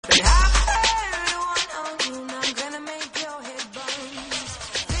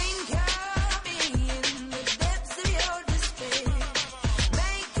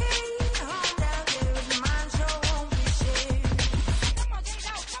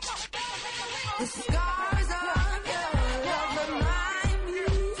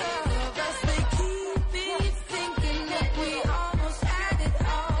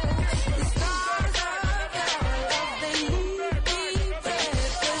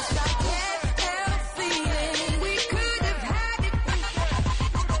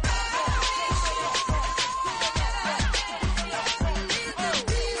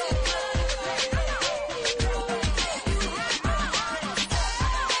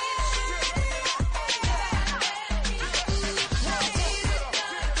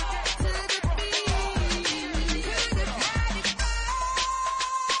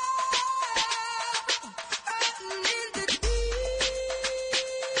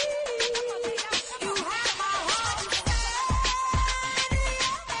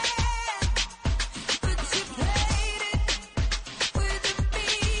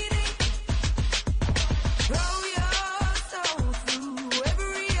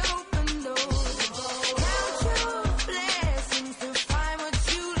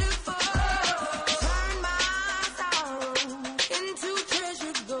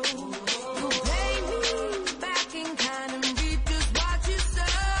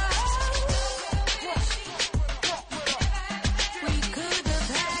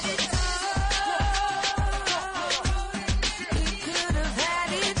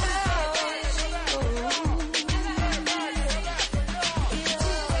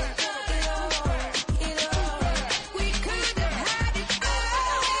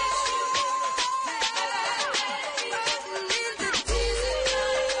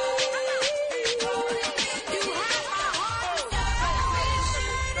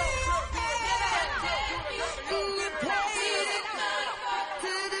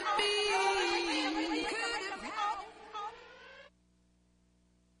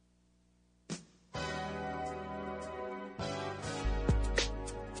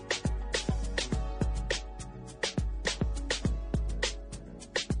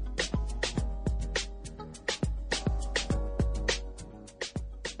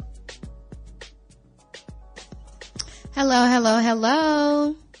Hello, hello,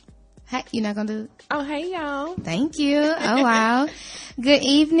 hello. Hey, you're not gonna do it? Oh, hey, y'all. Thank you. Oh, wow. Good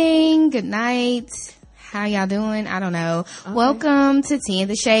evening. Good night. How y'all doing? I don't know. Okay. Welcome to Tea in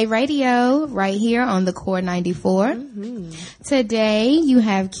the Shade Radio right here on the Core 94. Mm-hmm. Today you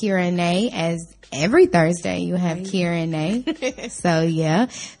have Kira and A, as every Thursday you have Kira and A. So yeah,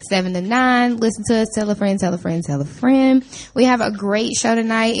 7 to 9. Listen to us. Tell a friend, tell a friend, tell a friend. We have a great show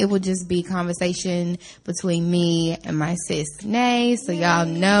tonight. It will just be conversation between me and my sis Nay. So y'all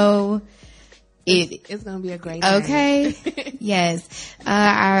know it's going to be a great night. Okay. Yes.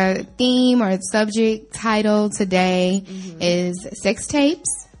 Our theme or subject title today is Sextapes,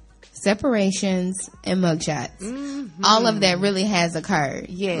 Separations, and Mugshots. Mm-hmm. All of that really has occurred.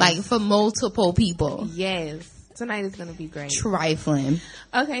 Yes. Like for multiple people. Yes. Tonight is going to be great. Trifling.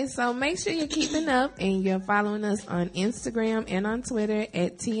 Okay, so make sure you're keeping up and you're following us on Instagram and on Twitter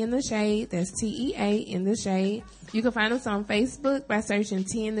at Tea in the Shade. That's TEA in the Shade. You can find us on Facebook by searching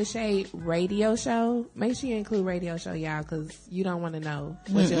Tea in the Shade Radio Show. Make sure you include Radio Show, y'all, because you don't want to know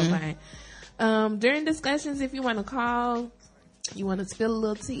what you'll find. During discussions, if you want to call, you want to spill a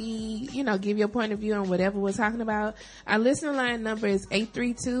little tea, give your point of view on whatever we're talking about, our listener line number is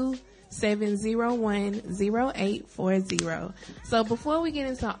 832-701-0840. So before we get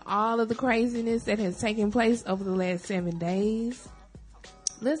into all of the craziness that has taken place over the last 7 days,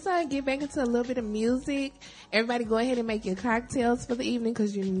 let's get back into a little bit of music. Everybody go ahead and make your cocktails for the evening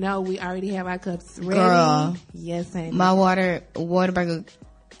because we already have our cups ready. Girl, yes, honey. My Whataburger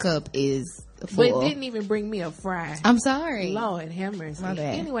cup is full. But it didn't even bring me a fry. I'm sorry. Lord have mercy. My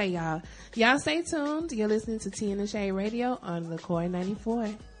bad. Anyway, y'all stay tuned. You're listening to Tea in the Shade Radio on the Core 94.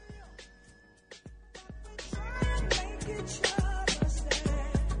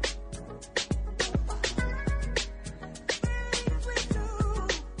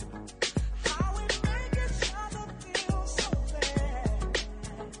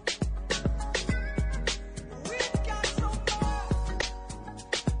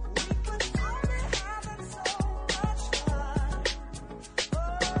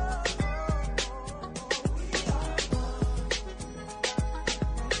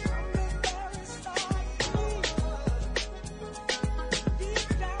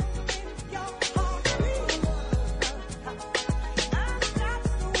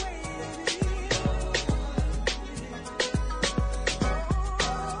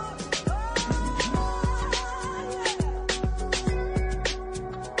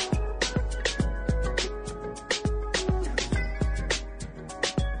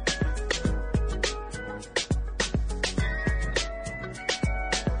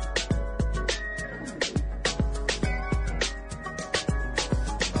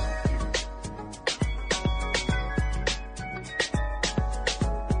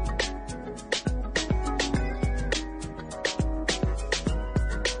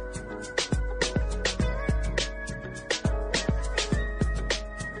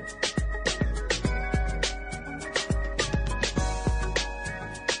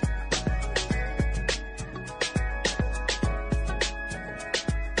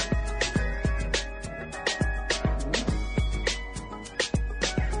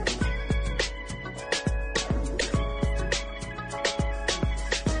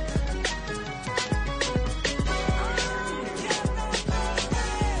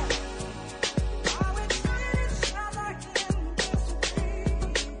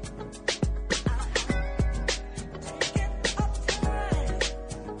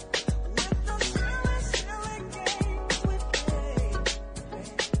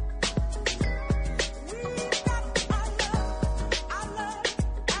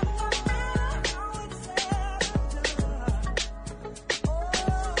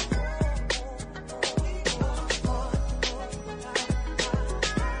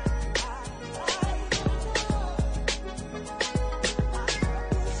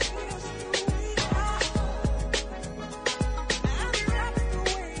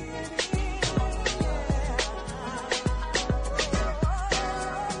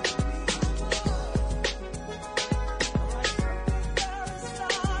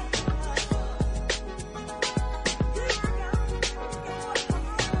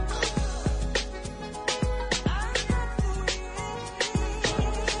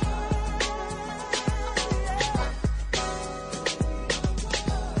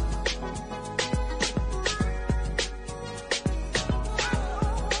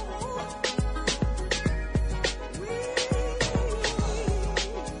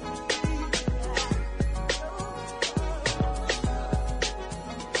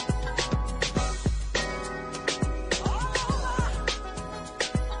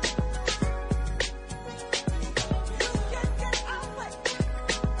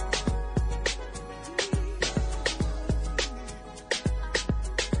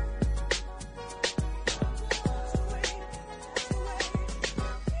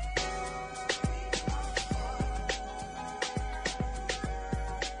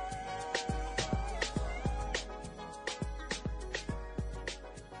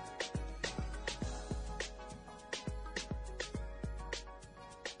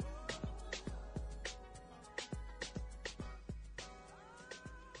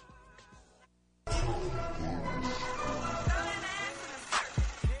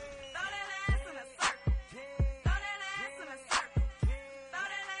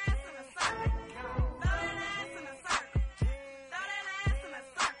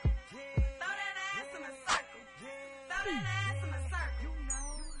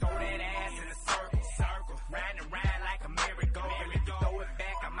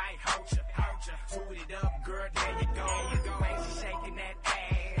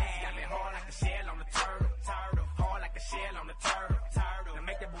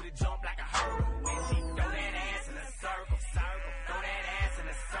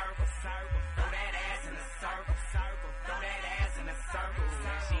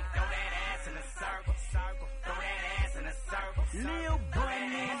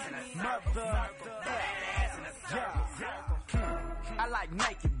 like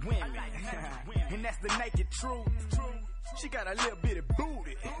naked women. And that's the naked truth. She got a little bitty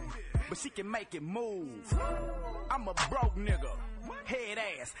booty, but she can make it move. I'm a broke nigga, head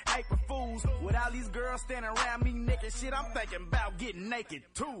ass, April Fools. With all these girls standing around me naked shit, I'm thinking about getting naked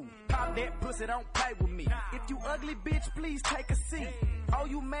too. Pop that pussy, don't play with me. If you ugly bitch, please take a seat. Oh,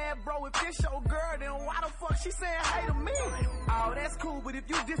 you mad, bro? If this your girl, then why the fuck she saying hey to me? Oh, that's cool, but if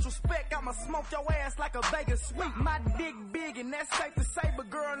you disrespect, I'ma smoke your ass like a Vegas sweep. My dick big and that's safe to say, but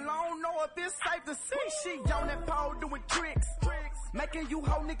girl, I don't know if it's safe to see. She on that pole doing tricks. Making you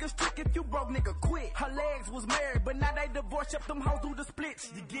hoe niggas trick if you broke nigga quit. Her legs was married, but now they divorced. Up them hoes through the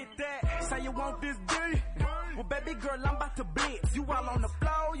splits. You get that? Say you want this D? Well, baby girl, I'm about to blitz. You all on the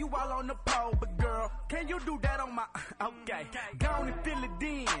floor, you all on the pole. But girl, can you do that on my... Okay, go on and feel it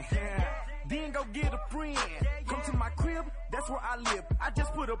then. Then go get a friend. Come to my crib, that's where I live. I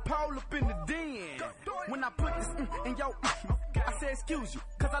just put a pole up in the den. When I put this in your... I said excuse you,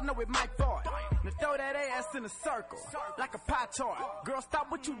 cause I know it might fart. Now throw that ass in a circle, like a pie chart. Girl,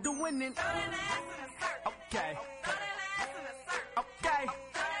 stop what you doing and... Okay. Okay.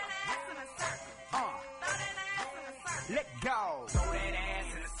 Let go. Throw that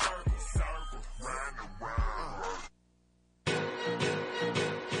ass in a circle, round and round.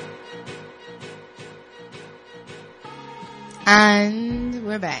 And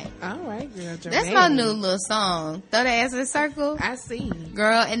we're back. All right, girl. That's my new little song. Throw that ass in a circle. I see.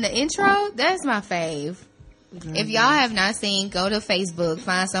 Girl, in the intro, that's my fave. If y'all have not seen, go to Facebook,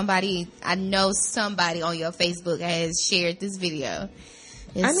 find somebody. I know somebody on your Facebook has shared this video.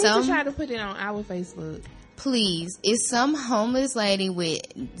 I need to try to put it on our Facebook. Please, it's some homeless lady with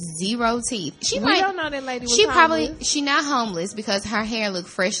 0 teeth. We don't know that lady was homeless. She not homeless because her hair looked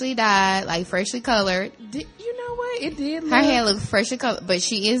freshly dyed, like freshly colored. You know what? It did look... Her hair looked freshly colored, but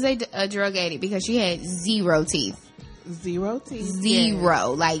she is a drug addict because she had 0 teeth. 0 teeth?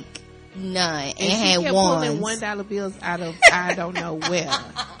 0, like none. And she had kept ones. pulling $1 bills out of I don't know where.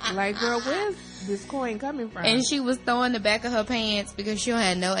 Like, girl, where's this coin coming from? And she was throwing the back of her pants because she don't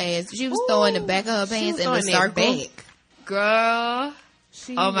have no ass. She was throwing the back of her pants in the circle. Back. Girl.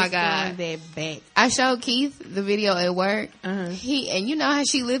 Oh my God. That back. I showed Keith the video at work. Uh-huh. And you know how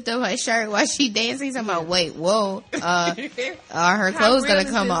she lifted up her shirt while she dancing? He's talking about, wait, whoa. Her clothes gonna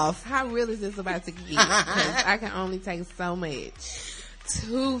come off. How real is this about to get? 'Cause I can only take so much.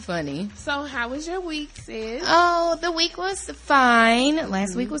 Too funny. So how was your week, sis? Oh, the week was fine.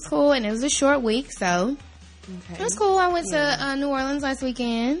 Last week was cool, and it was a short week, so it was cool. I went to New Orleans last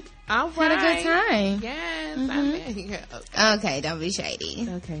weekend. All right. Had a good time. Yes. Okay, don't be shady.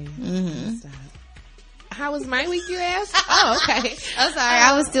 Okay. Stop. How was my week, you asked? Oh, okay. I'm sorry.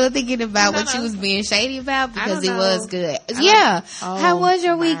 I was still thinking about what you was being shady about because it was good. Yeah. How was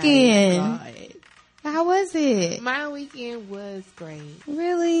your weekend? God. How was it? My weekend was great.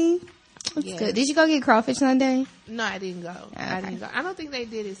 Really? That's good. Did you go get crawfish Sunday? No, I didn't go. Okay. I didn't go. I don't think they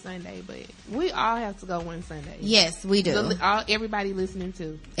did it Sunday, but we all have to go one Sunday. Yes, we do. Everybody listening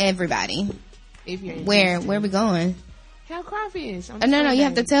to. Everybody. If you're Where we going? Have crawfish. No, you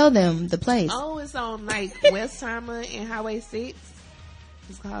have to tell them the place. Oh, it's on like Westheimer and Highway 6.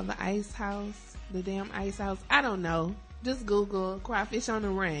 It's called the Ice House. The damn Ice House. I don't know. Just Google Crawfish on the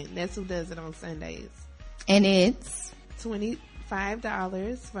Run. That's who does it on Sundays. And it's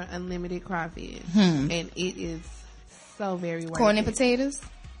 $25 for unlimited crawfish. And it is so very worth it. Corn and potatoes?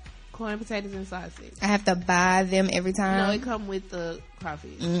 Corn, potatoes, and sausage. I have to buy them every time? No, it come with the crawfish.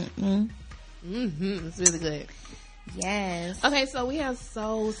 It's really good. Yes. Okay, so we have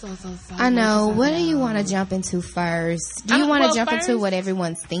so I know. What do you want to jump into first? Do you want to jump into what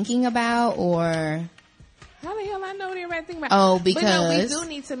everyone's thinking about, or... How the hell I know what everybody think about? Oh, because... But no, we do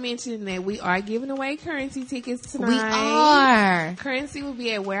need to mention that we are giving away currency tickets tonight. We are. Currency will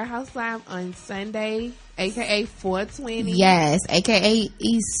be at Warehouse Live on Sunday, a.k.a. 420. Yes, a.k.a.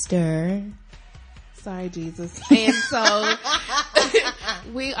 Easter. Sorry, Jesus. And so,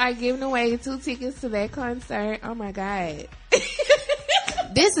 we are giving away 2 tickets to that concert. Oh, my God.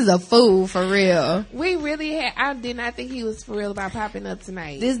 This is a fool for real. We really had... I did not think he was for real about popping up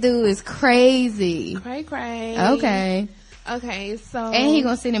tonight. This dude is crazy. Cray. Okay, so... And he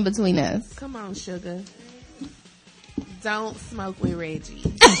gonna sit in between us. Come on, sugar. Don't smoke with Reggie.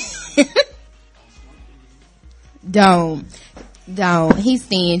 Don't. He's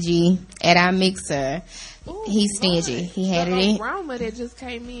stingy at our mixer. Ooh, he's stingy. He had it in... aroma that just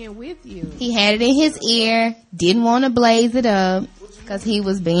came in with you. He had it in his ear. Didn't want to blaze it up. Because he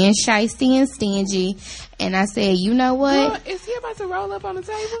was being shysty and stingy. And I said, you know what? Girl, is he about to roll up on the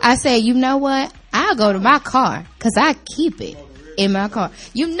table? I said, you know what? I'll go to my car. Because I keep it in my car.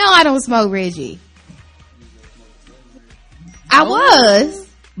 You know I don't smoke Reggie. I was,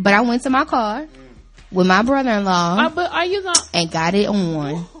 but I went to my car with my brother-in-law but are you gonna and got it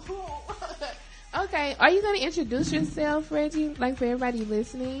on. Okay, are you gonna introduce yourself, Reggie? Like for everybody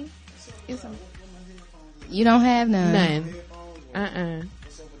listening? You don't have none. None.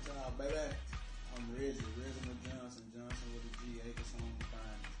 What's up with y'all, baby? I'm Reggie Johnson with a G, Acres on the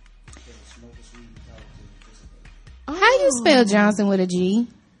finest. Smoke a sweet and talk to. How you spell Johnson with a G?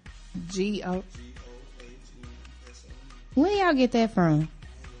 G-O. Where y'all get that from?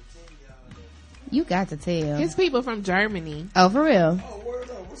 You got to tell. His people from Germany. Oh, for real? Oh, word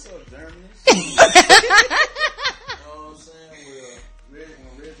up. What's up, Germany? You know what I'm saying? Well,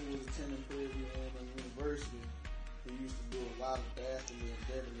 when Reggie was attending Prairie View University, he used to do a lot of dastardly and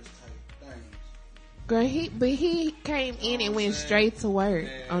devilish type things. Girl, he came in and went straight to work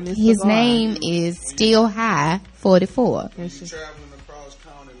on this. His cigar. name is Still High 44. He traveling across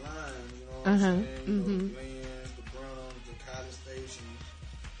county lines, you know what I'm saying? You know, the Glens, the Brunhams, the College Station,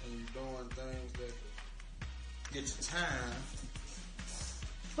 and you doing things that could get your time.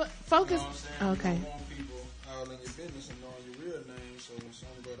 Focus. You know what I'm saying? Okay. You don't want people all in your business and knowing your real name, so when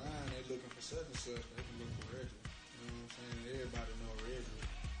something go down, they looking for such and such, they can look for Reggie. You know what I'm saying? Everybody know Reggie.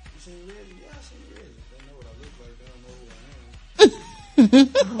 You seen Reggie? Yeah, I seen Reggie. They know what I look like. They don't know who I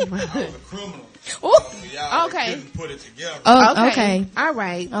am. Oh my. I was a criminal. Okay. Y'all couldn't put it together. Oh, okay. All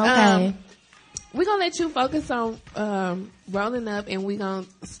right. Okay. We're going to let you focus on rolling up, and we're going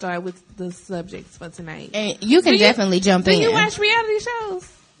to start with the subjects for tonight. And you can definitely jump in. Do you watch reality shows?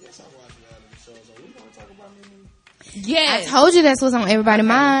 Yes, I watch reality shows. Are we going to talk about me? Yes. I told you that's what's on everybody's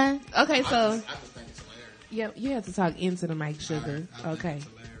mind. Okay, so I just think it's hilarious. you have to talk into the mic, sugar. Okay.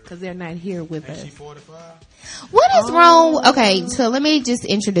 Because they're not here with Ain't she us. 45? What is wrong? Okay, so let me just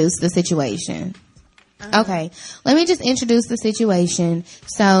introduce the situation. Okay, let me just introduce the situation.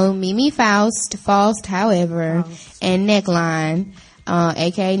 So, Mimi Faust, however, and Neckline,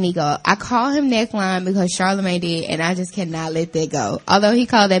 aka Nico. I call him Neckline because Charlamagne did, and I just cannot let that go. Although he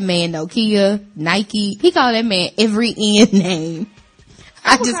called that man Nokia, Nike, he called that man every end name.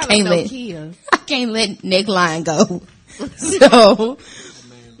 I just can't let Neckline go. So,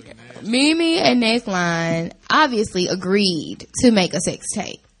 Mimi and Neckline obviously agreed to make a sex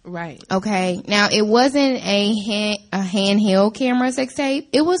tape. Right. Okay. Now, it wasn't a handheld camera sex tape.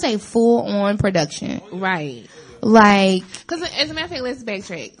 It was a full-on production. Right. Like, because as a matter of fact, let's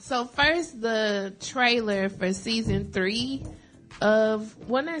backtrack. So first, the trailer for season 3 of,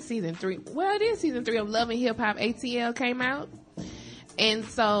 well, not season 3. Well, it is season 3 of Love and Hip Hop ATL came out. And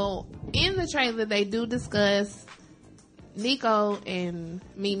so in the trailer, they do discuss, Nico and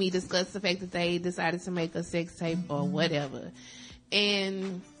Mimi discuss the fact that they decided to make a sex tape or whatever.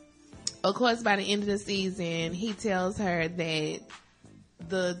 And of course, by the end of the season, he tells her that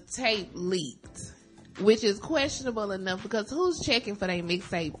the tape leaked, which is questionable enough because who's checking for their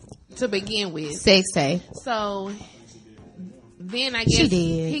mixtape to begin with? sex tape. So then I guess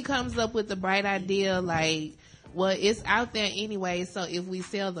he comes up with the bright idea like, well, it's out there anyway, so if we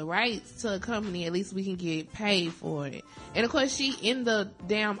sell the rights to a company, at least we can get paid for it. And of course, she in the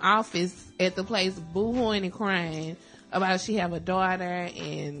damn office at the place boo-hooing and crying about she have a daughter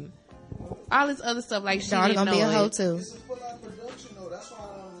and all this other stuff. Like, she daughter gonna be a hoe too. It's a full-out production, though. That's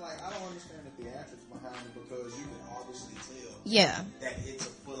why I don't understand the theatrics behind it, because you can obviously tell that it's a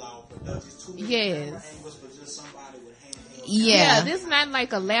full-out production. It's too many camera angles for just somebody with handheld. Yeah, this is not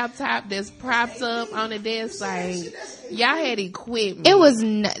like a laptop that's propped up on the desk. Like, y'all had equipment. It was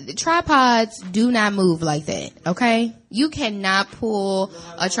tripods do not move like that. Okay, you cannot pull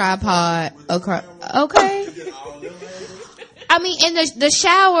a tripod across. Okay. I mean, in the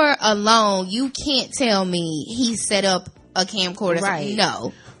shower alone, you can't tell me he set up a camcorder. Right.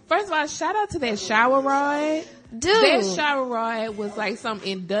 No. First of all, shout out to that shower rod. Dude. That shower rod was like some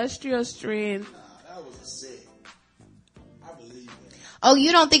industrial strength. That was a set. I believe that. Oh,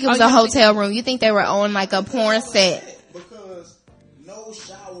 you don't think it was a hotel room? You think they were on like a porn set? Because no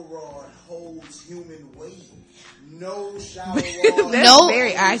shower rod holds human weight. No shower rod. No,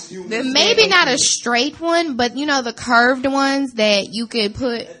 maybe not a straight one, but you know the curved ones that you could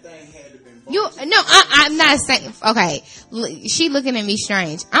put. That thing had to been I'm not saying. Okay, she looking at me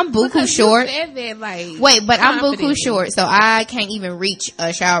strange. I'm buku short. Wait, but I'm buku short, so I can't even reach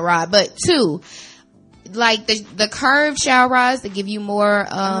a shower rod. But two, like the curved shower rods that give you more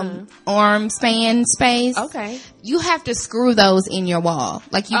arm span space. Okay. You have to screw those in your wall.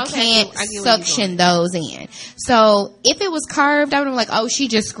 Like, you can't suction those in. So, if it was curved, I would have been like, oh, she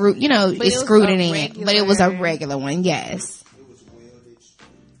just screwed, screwed it in. But it was a regular one, yes. It was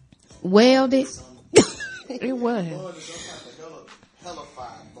Welded? It was.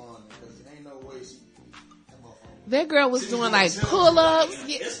 That girl was doing like pull-ups.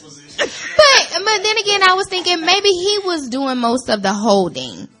 But then again, I was thinking maybe he was doing most of the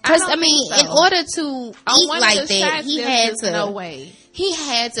holding. Because I mean, so. In order to eat like that, he had to. No way. He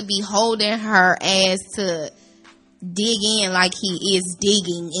had to be holding her ass to dig in like he is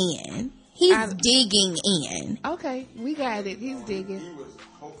digging in. He's digging in. Okay, we got it. He's digging.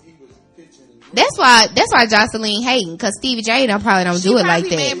 That's why Jocelyn hating, because Stevie J probably don't do it like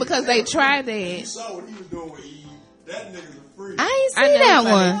that. Mad because they tried that. You saw what he was doing with Eve. That nigga's a freak. I ain't seen that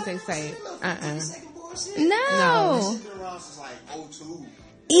one. They say, No. She's been around since like 02.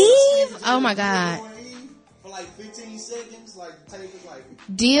 Eve? Oh my God. For like 15 seconds, like tape is like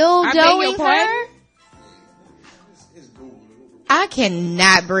dildoing her? It's Google. I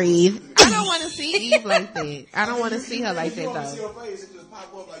cannot breathe. I don't want to see Eve like that. I don't want to see her like that You though. see her face, it just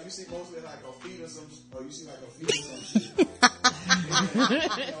pop up like you see mostly like a feet or some, or you see like a feet or some shit. You know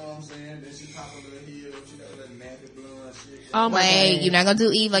what I'm saying? Then she pop up her heel, she got that nappy blonde shit. Oh my God. You're not gonna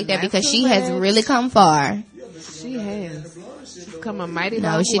do Eve like that because she much. has really come far. She has. She's come a mighty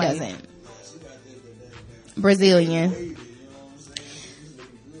long No, she way. doesn't. Brazilian.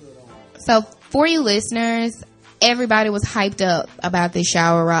 So for you listeners, everybody was hyped up about this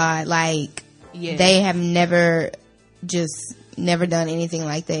shower rod. Like, they have never done anything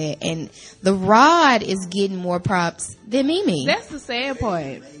like that. And the rod is getting more props than Mimi. That's the sad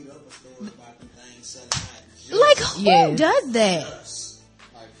part. Like, who does that?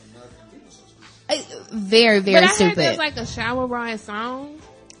 Very, very but I stupid. heard there's like a shower rod song.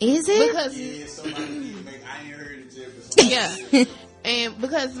 Is it? Because I ain't heard it yet. yeah. And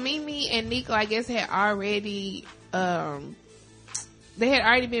because Mimi and Nico, I guess, had already they had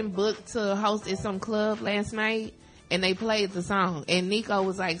already been booked to host at some club last night, and they played the song, and Nico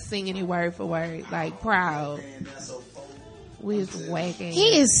was like singing it word for word, like proud. With wagging.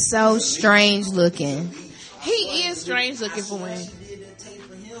 He is so strange looking. He is strange looking for him.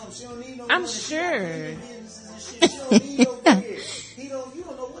 I'm sure. You don't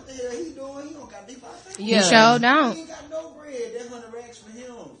know what the hell he doing. He don't got deep out. You sure don't. He ain't got no bread. That 100 racks for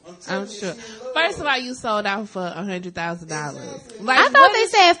him. I'm sure. First of all, you sold out for $100,000. Like, I thought they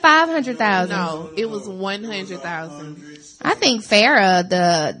said 500,000. No, it was 100,000. I think Farrah,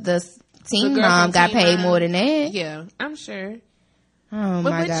 the teen mom, got paid more than that. Yeah, I'm sure. Oh but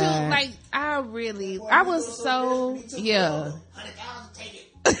my God! You, like, I was so yeah.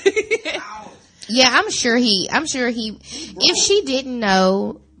 Yeah, I'm sure he. If she didn't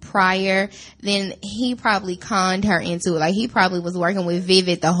know prior, then he probably conned her into it. Like, he probably was working with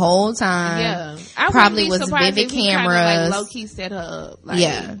Vivid the whole time. Yeah, I probably was Vivid if he cameras. Kinda, like, low key set her up. Like,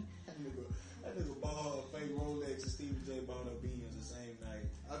 yeah. That nigga bought her a fake Rolex and Stevie J bought her Benz the same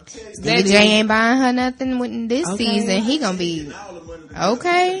night. Stevie J ain't buying her nothing with this season. He gonna be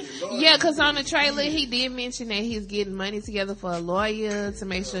okay. Yeah, because on the trailer he did mention that he's getting money together for a lawyer to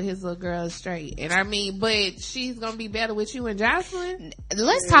make sure his little girl is straight. And I mean, but she's gonna be better with you and Jocelyn.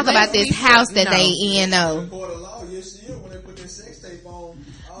 Let's talk about this house that they in though.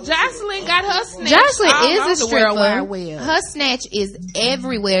 Jocelyn got her snatch. Jocelyn is a stripper. stripper. Her snatch is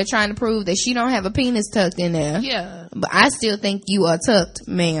everywhere, trying to prove that she don't have a penis tucked in there. Yeah, but I still think you are tucked,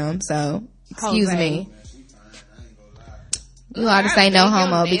 ma'am. So excuse me. You ought to say no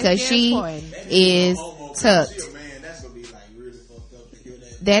homo because she is tucked.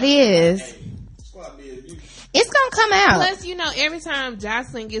 That is. It's gonna come out. Plus, you know, every time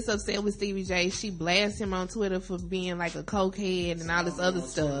Jocelyn gets upset with Stevie J, she blasts him on Twitter for being like a cokehead and all this other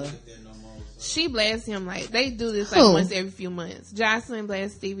stuff. She blasts him like they do this like once every few months. Jocelyn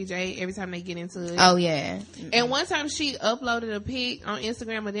blasts Stevie J every time they get into it. Oh yeah. And one time she uploaded a pic on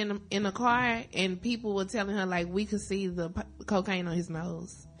Instagram of them in the car, and people were telling her like we could see the cocaine on his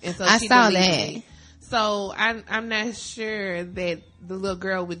nose. And so I she saw deleted that. it. So I'm not sure that the little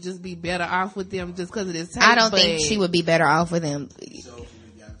girl would just be better off with them just because of this tape. I don't think she would be better off with him.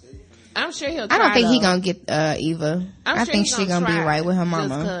 I'm sure he'll try. I don't think though. he gonna get Eva. I think she gonna be right with her mama.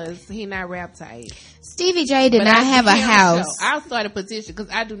 Just because he not rap tight. Stevie J did not have a house. I'll start a petition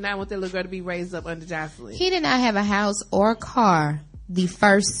because I do not want that little girl to be raised up under Jocelyn. He did not have a house or car the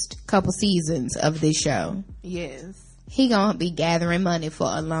first couple seasons of this show. Yes. He gonna be gathering money for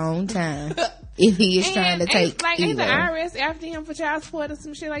a long time if he is trying to take ain't the Eva. IRS after him for child support or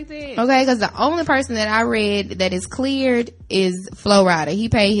some shit like that? Okay, because the only person that I read that is cleared is Flo Rida. He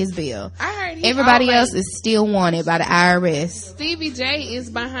paid his bill. I heard everybody else is still wanted by the IRS. Stevie J is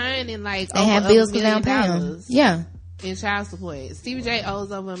behind in like they have bills because they don't pay him. Yeah, in child support. Stevie J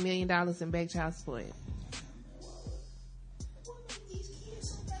owes over $1 million in back child support.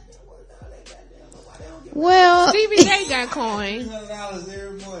 Well, Stevie J got coin. $100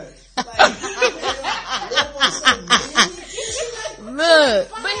 every month. Look,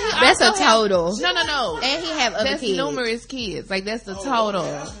 but he That's a also total. No. And he have other That's kids. numerous kids. Like, that's the total.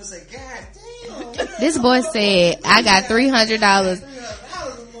 I was gonna say, God damn. This boy said, I got $300. $300 of money. I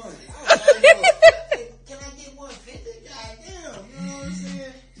was like, can I get 150? God damn. You know what I'm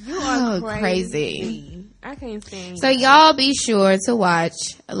saying? You are Oh, crazy. I can't stand So you. y'all be sure to watch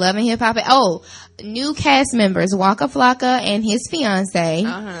Love and Hip Hop. Oh, new cast members, Waka Flocka and his fiance.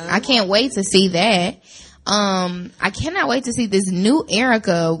 Uh-huh. I can't wait to see that. I cannot wait to see this new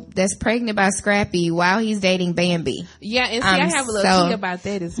Erica that's pregnant by Scrappy while he's dating Bambi. Yeah, and see, I'm I have a little so- tea about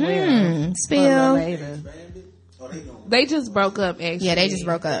that as well. Spill. Later. Oh, they doing They just broke up, actually. Yeah, they just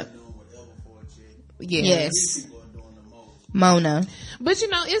broke up. whatever for a chick. Yeah. Yes. These people are doing the most. Mona. But, you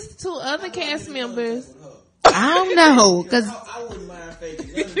know, it's two other cast members. I don't know, I wouldn't mind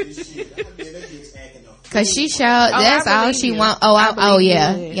faking none of this shit. I mean, they just acting up. cause she showed, that's I all believe she you. want. I believe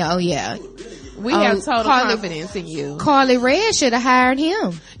Yeah. you. Yeah, oh yeah. We Oh, have total Carly- confidence in you. Carly Red should have hired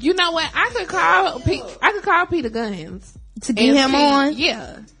him You know what? I could call Peter Guns. to get him on.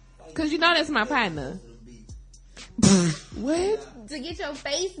 Yeah. Cause you know that's my partner. What? To get your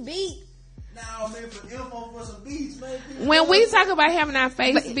face beat. Nah, man, for info for some beats, man. When we talk about having our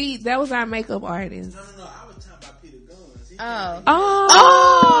face beat, that was our makeup artist. No, I was talking about Peter Guns. He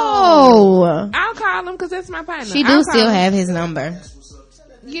Oh. I'll call him because that's my partner. She I'll do call still him. have his number.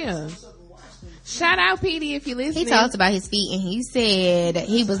 Yeah. Shout out Petey if you listening. He talked about his feet and he said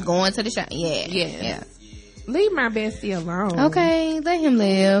he was going to the shop. Yeah. Yeah. Leave my bestie alone. Okay, let him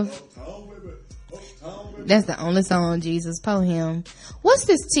live. That's the only song Jesus po him. What's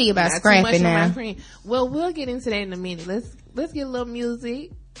this tea about Not too much scrapping on my now? friend. Well, we'll get into that in a minute. Let's get a little music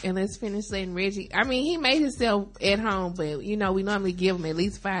and let's finish letting Reggie. I mean, he made himself at home, but you know we normally give him at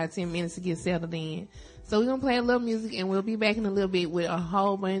least 5-10 minutes to get settled in. So we're gonna play a little music and we'll be back in a little bit with a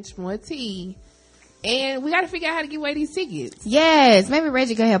whole bunch more tea. And we gotta figure out how to give away these tickets. Yes, maybe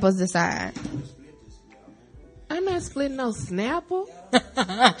Reggie can help us decide. I'm not splitting no Snapple.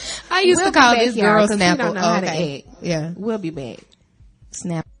 I used We'll to call be back, this y'all, girl 'cause we Snapple. don't know how to Okay. act. Yeah. We'll be back.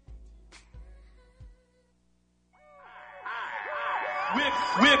 Snap.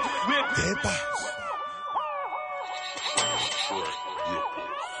 Dead box.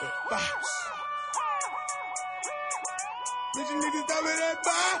 Box. Did you niggas throw me that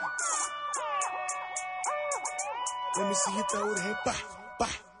box? Let me see you throw that box.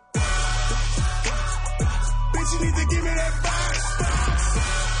 Box. Bitch, you need to give me that box.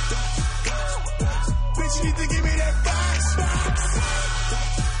 Bitch, you need to give me that box.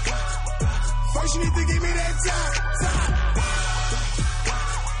 First, you need to give me that top.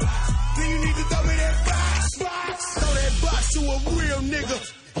 Then you need to throw me that box. Throw that box to a real nigga.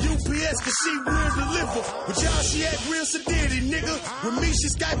 UPS, cause she real deliver. With y'all, she act real sedity, nigga. With me, she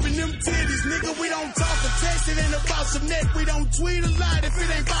Skyping them titties, nigga. We don't talk or text, it ain't about some neck. We don't tweet a lot if it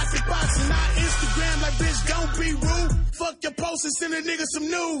ain't boxing, boxing. Our Instagram, like, bitch, don't be rude. Fuck your post and send a nigga some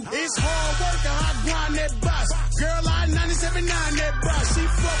news. It's hard work, and I grind that box. Girl, I 97.9 that box. She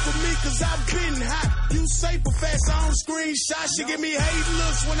fuck with me cause I've been hot. You safer fast on screenshot. She give me hate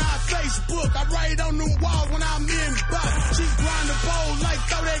looks when I Facebook. I write on them walls when I'm in box. She grind the pole like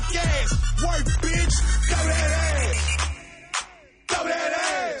throw that gas. Work, bitch. Throw that ass. Throw that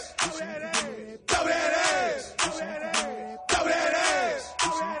ass. Throw that ass. Throw that ass. Throw that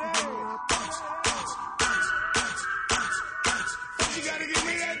ass. You gotta give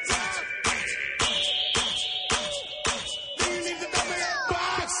me that top. Then you need to throw me that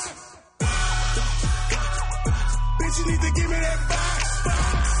box. Bitch, you need to give me that box.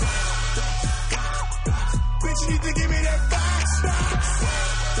 Bitch, you need to give me that box.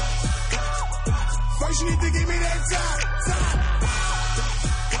 First, you need to give me that top.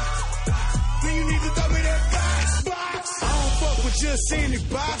 Then you need to throw me that box. I don't fuck with just any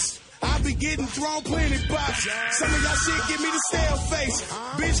box. I be getting thrown plenty box. Some of y'all shit give me the stale face.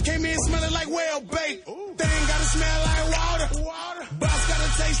 Bitch came in smelling like well baked. Thing gotta smell like water. Box gotta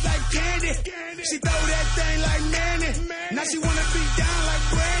taste like candy. She throw that thing like Manny. Now she wanna be down like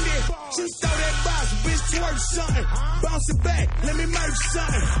Brandy. She throw that box, bitch twerk something. Bounce it back, let me merch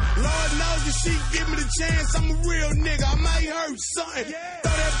something. Lord knows that she give me the chance. I'm a real nigga, I might hurt something.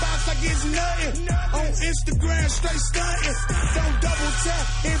 Throw that box like it's nothing. On Instagram, straight stunting. Don't double tap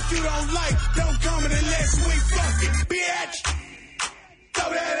if you don't like. Don't come in unless we fucking bitch. Throw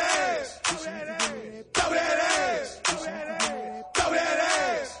that ass. Throw that ass. Throw that ass. Throw that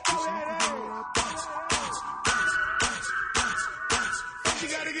ass. You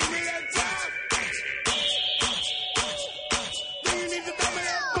gotta give me that top. Then you need to throw me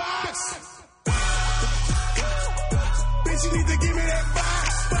that box. Bitch, you need to give me that box.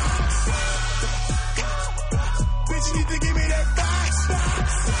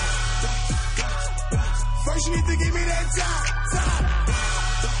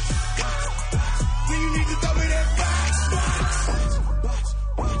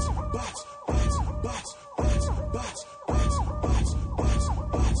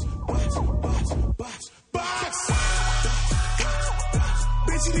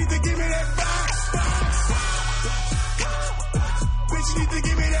 you need to give me that box. Bitch, you need to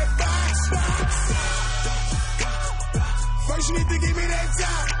give me that box. First you need to give me that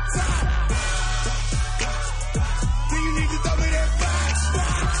top. Then you need to throw me that box.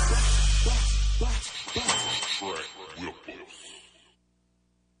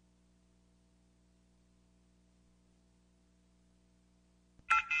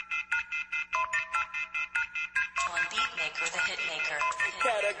 On Beatmaker, the Hitmaker.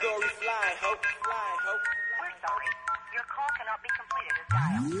 Category fly, hope. We're sorry. Your call cannot be completed as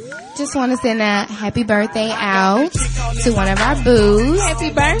dialed. Just want to send a happy birthday out to one of our boos. Happy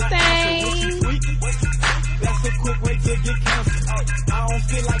birthday! That's a quick way to get canceled. I don't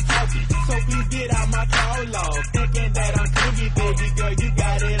feel like talking, so please get out my call log. Thinking that I'm clingy, baby girl, you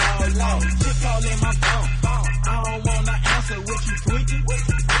got it all low. Shit calling my phone. I don't wanna answer what you tweaking.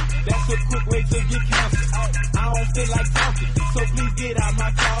 That's a quick way to get canceled. I don't feel like talking, so please get out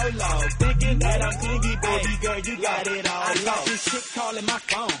my call log. Thinking that I'm clingy, baby girl, you got it all low. This shit calling my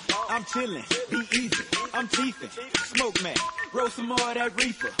phone. I'm chilling, be easy. I'm teething, smoke man. Roll some more of that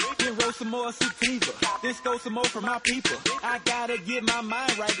reefer, then roll some more sativa. Then go some more for my people. I gotta get my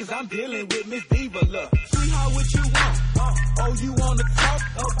mind right, cause I'm dealing with Miss Diva. Look, sweetheart, what you want? Oh, you wanna talk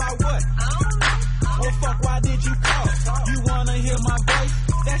about what? Well, fuck, why did you call? You wanna hear my voice?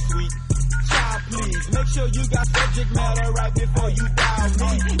 That's sweet. Child, please, make sure you got subject matter right before you dial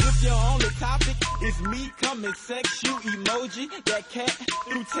me. If your only topic is me, come and sex you emoji. That cat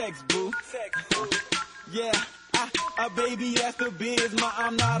through text, boo. Yeah. Baby, that's the biz.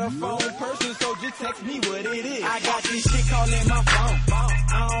 I'm not a phone person, so just text me what it is. I got this shit calling my phone.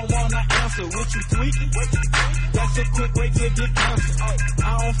 I don't wanna answer what you tweaking. That's a quick way to get canceled.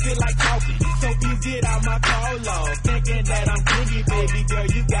 I don't feel like talking, so please get out my call log. Thinking that I'm clingy, baby girl,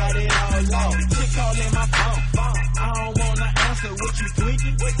 you got it all low. Shit calling my phone. I don't wanna answer what you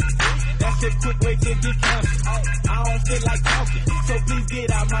tweaking. That's a quick way to get canceled. I don't feel like talking, so please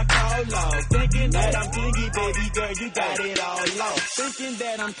get out my call log. Thinking that I'm clingy, baby girl, you got it all low. Thinking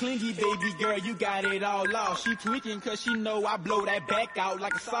that I'm clingy, baby girl, you got it all lost. She tweaking cause she know I blow that back out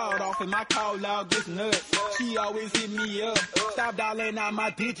like a sawed off and my call log gets nuts. She always hit me up. Stop dialing out my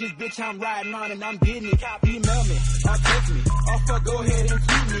digits, bitch, I'm riding on and I'm getting it. Email me or text me or fuck, go ahead and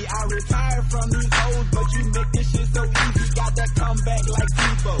tweet me. I retired from these hoes, but you make this shit so easy. Got that comeback like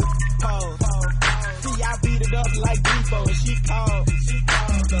Tebow. Pause. See, I beat it up like Depot and she called.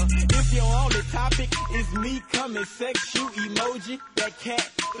 If your only topic is me, come and sex you emoji. That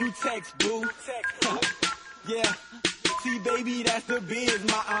cat through text, boo. Yeah. See, baby, that's the biz.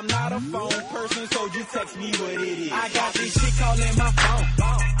 I'm not a phone person, so just text me what it is. I got this shit calling my phone.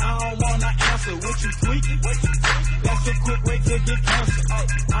 I don't wanna answer what you tweaking. That's a quick way to get canceled.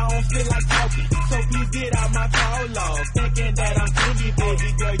 I don't feel like talking, so please get out my call log. Thinking that I'm clingy, baby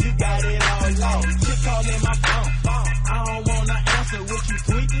girl, you got it all low. Shit calling my phone. I don't wanna answer what you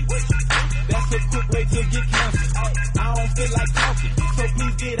tweaking. That's a quick way to get canceled. I don't feel like talking, so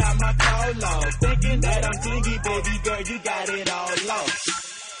please get out my call log. Thinking that I'm clingy, baby girl, you got it all low.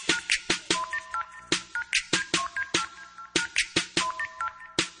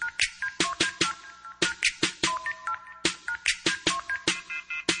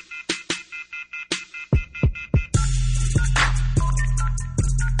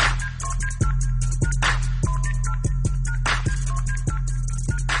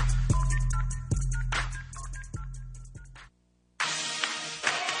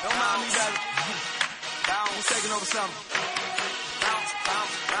 Taking over something. Bounce,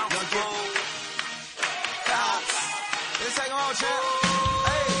 bounce, bounce. Young kid. Bounce. Let's take 'em on, champ.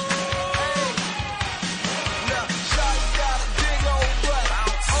 Hey, hey. Now, Shadee got a big old butt.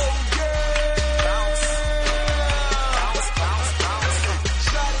 Bounce. Oh, yeah. Bounce. Bounce, bounce, bounce.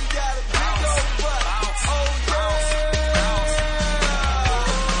 Shadee got a big old butt. Bounce. Oh, yeah. Bounce.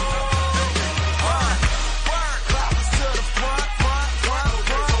 Work. Clappers to the front, front, front,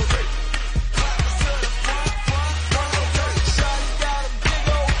 front.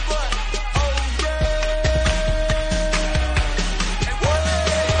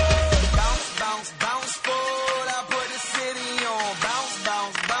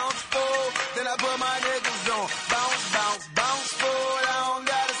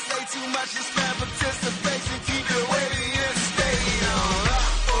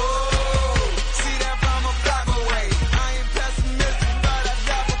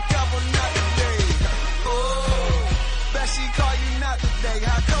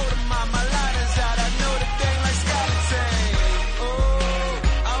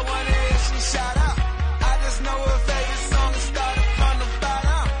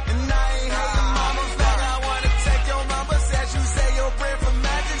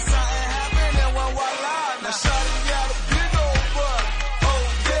 Magic.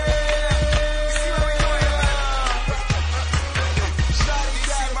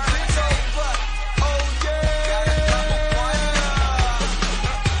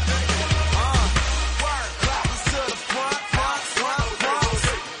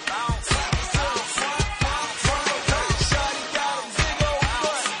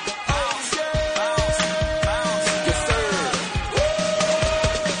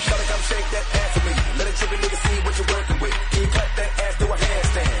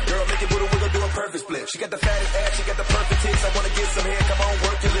 got the fattest ass, she got the perfect tits. I wanna get some hair, come on,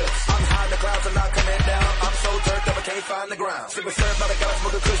 work your lips. I'm high in the clouds, I'm not coming down. I'm so turned up, I can't find the ground. Sipping syrup by the gallon,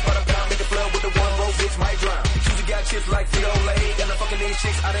 smoke a kush by the pound. Make a flood with the one roll, bitch might drown. Choosy got chips like Frito-Lay. Got the fucking these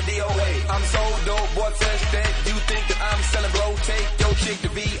chicks out of DOA. I'm so dope, boy, touch that. You think that I'm selling blow? Take your chick to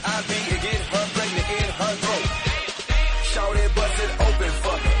VIP and get her pregnant in her throat. Shout it, bust it open,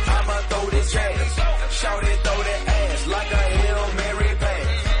 fuck it. I'ma throw this trash. Shout it, throw that ass like a Hail Mary pass.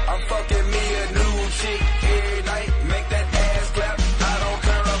 I'm fucking me a new chick every night. Make that ass clap. I don't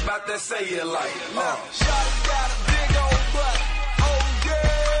care about that, say it like. Shawty got a big old butt. Oh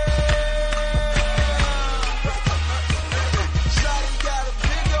yeah. Shawty got a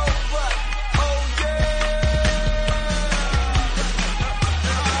big old butt. Oh yeah.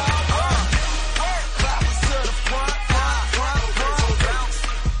 Clappers to the front, front, front, front, bounce.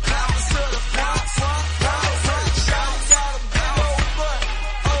 Clappers to the front, front, front, front. Shawty got a big old butt.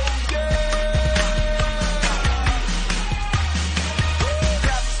 Oh yeah.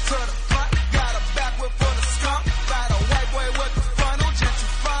 Clappers to the front, got a back whip for the skunk. Got a white boy with the funnel,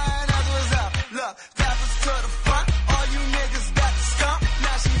 gentrifying as was out. Look, clappers to the front, all you niggas got the skunk.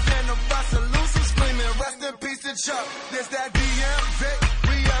 Now she finna bust a loose and screaming, rest in peace to Chuck. This that DMV,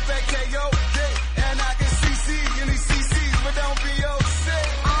 we up at KOD, and I can CC in these CCs, but don't be OC.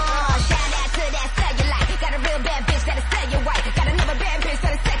 Shout out to that cellulite. Got a real bad bitch that'll sell you right. Got another bad bitch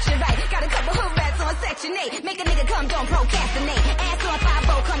that'll sex you right. Got a couple hood rats on section 8. Make a nigga come, don't procrastinate. Ass on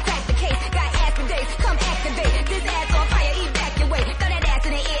 5-0, come crack the case. Got ass for days, come activate. This ass on fire, evacuate. Throw that ass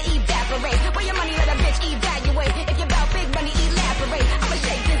in the air, evaporate. Where your money, let a bitch evaluate. If you bout big money, elaborate. I'ma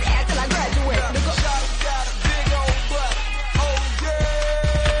shake this ass till I graduate. Shawty got a big old butt. Oh yeah.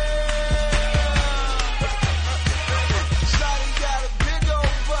 Shawty got a big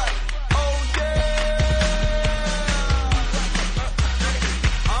old butt. Oh yeah.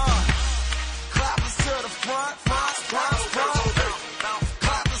 Clappers to the front, front, front, front.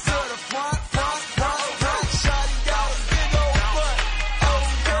 Clappers to the front, front, front, front. Shawty got a big old butt. Oh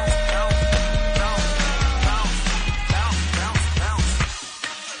yeah.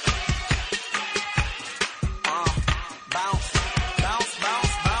 Bounce, bounce,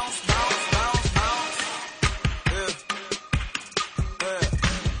 bounce, bounce, bounce, bounce, bounce. Yeah, yeah.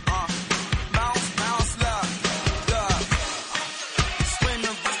 Bounce, bounce, love, love.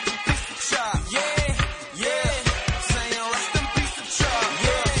 Screaming, rest in peace to Chuck. Yeah, yeah. Saying rest in peace to Chuck.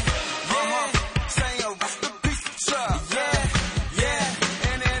 Yeah, yeah. Saying rest in peace to Chuck. Yeah, yeah.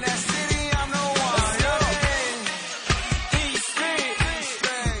 And in that city, I'm the one. Yeah. East Street,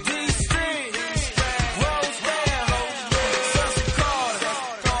 D Street, Rosedale, Sunset Carter,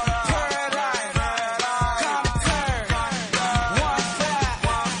 Paradise, Compton, One Flat,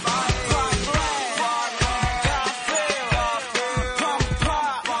 Park Lane, Garfield, Pump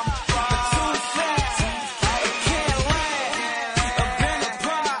Pop, the Two Flats, Kent Land, a Bennett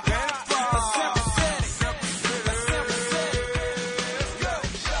Pop, a Simple City, a Simple City.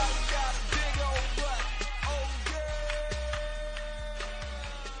 Shawty got a big old butt. Oh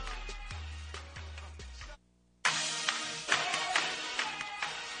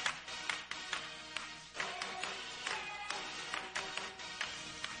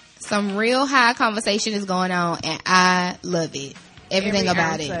Some real high conversation is going on, and I love it. Everything Every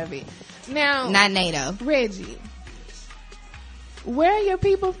about ounce it. of it. Now, Not NATO. Reggie, where are your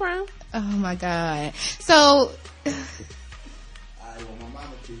people from? Oh my God. So, Well, my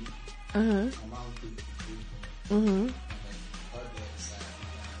mama people, Uh-huh. my mama people, Mm-hmm. her dad's side,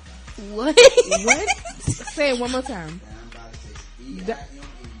 what? What? Say it one more time. down by Texas,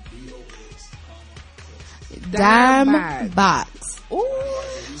 EIMEBOX, Dime Bag. box. Ooh.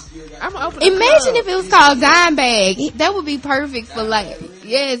 we still got I'm open. Imagine if it was called Dime Bag. That would be perfect for like,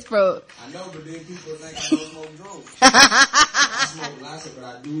 yes, bro. I know, but then people think I don't smoke drugs. I smoke lots of, but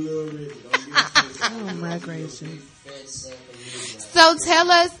I do love Reggie. Don't get it twisted. Oh my gracious. Fat sack of Reggie. So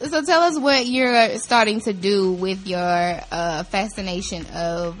tell us what you're starting to do with your fascination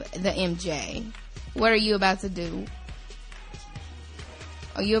of the MJ. What are you about to do?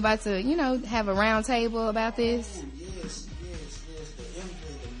 Are you about to, have a round table about this? Yes, the MJ,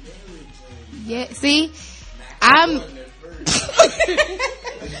 the Mary Jane. Yeah, see? I'm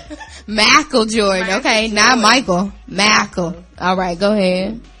Mackle Jordan, okay, not Michael. Mackle. All right, go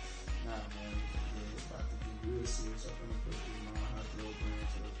ahead. Nah, man, it's about to get real serious. I'm gonna put this hot dog brand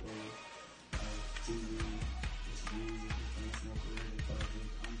to the floor. TV, this music, this Don't Smoke a Reggae project.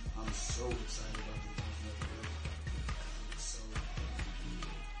 I'm so excited about this Don't Smoke a Reggae project. It's so fucking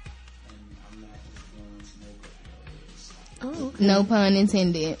good. And I'm not just blowing smoke up your ass. Oh, okay. No pun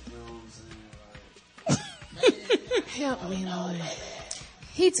intended. You know what I'm saying? Like, Help me, Lord.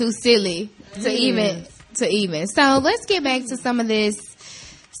 He too silly to even. So let's get back to some of this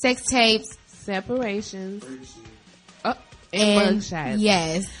sex tapes, separations, and mugshots.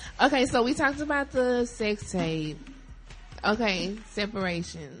 Yes. Okay, so we talked about the sex tape. Okay,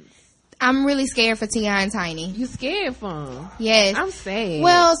 separations. I'm really scared for T.I. and Tiny. You scared for him? Yes. I'm sad.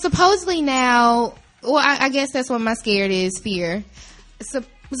 Well, supposedly now, I guess that's what my scared is, fear.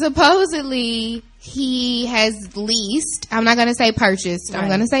 Supposedly he has leased, I'm not going to say purchased, right. I'm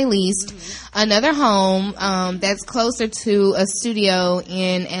going to say leased, another home that's closer to a studio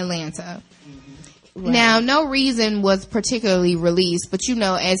in Atlanta. Right. Now, no reason was particularly released, but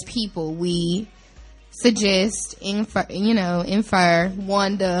as people, we suggest, infer,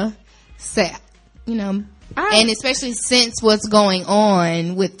 wonder, say, and especially since what's going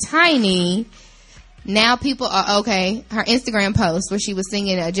on with Tiny, now people are, okay, her Instagram post where she was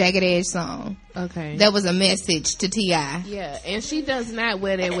singing a Jagged Edge song. Okay. That was a message to T.I. Yeah, and she does not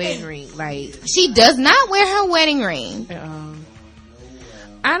wear that wedding ring. She does not wear her wedding ring.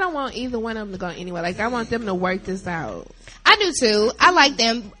 I don't want either one of them to go anywhere. I want them to work this out. I do too. I like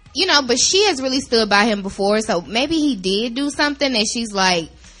them, but she has really stood by him before, so maybe he did do something and she's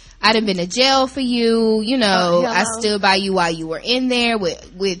like, I done been to jail for you, I stood by you while you were in there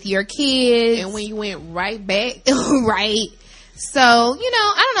with your kids. And when you went right back. Right. So,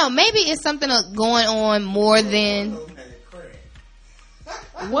 I don't know, maybe it's something going on more than...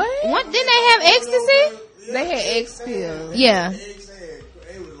 What? Didn't they have ecstasy? They had X pills. Yeah.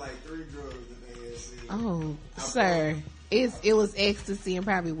 It was like 3 drugs that they had seen. Oh, sir. It was ecstasy and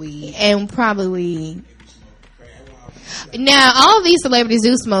probably weed. Now, all these celebrities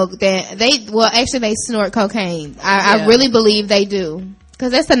do smoke that. They snort cocaine. I really believe they do.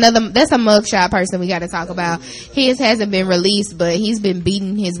 Cause that's a mugshot person we got to talk about. His hasn't been released, but he's been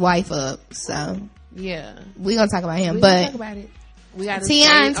beating his wife up. So yeah, we're gonna talk about him. But talk about it. We got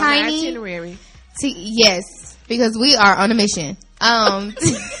T.I. and Tiny. Itinerary. Yes, because we are on a mission.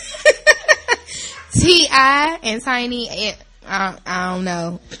 T.I. and Tiny. I don't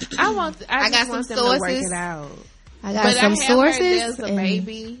know. I got some sources. To work it out. I got some sources. There's a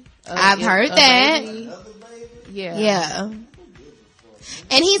baby. I've heard that. Baby. Yeah.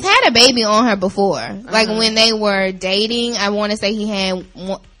 And he's had a baby on her before. Like when they were dating, I want to say he had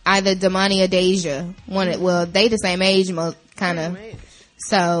either Damani or Deja. They the same age, kind of.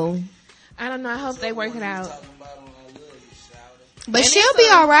 So I don't know. I hope they work it out. But she'll be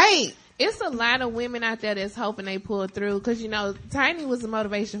all right. It's a lot of women out there that's hoping they pull through because Tiny was the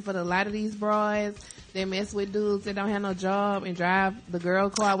motivation for a lot of these broads that mess with dudes that don't have no job and drive the girl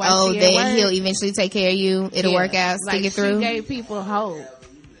car while she at work. He'll eventually take care of you. It'll work out. Stick it through. She gave people hope.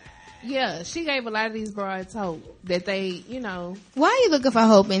 Yeah, she gave a lot of these broads hope that they, Why are you looking for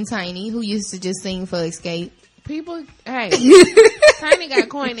hope in Tiny, who used to just sing for Escape? People, hey, Tiny got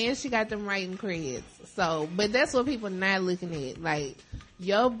coin and she got them writing creds. So, but that's what people not looking at.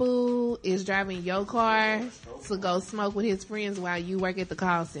 Your boo is driving your car to go smoke with his friends while you work at the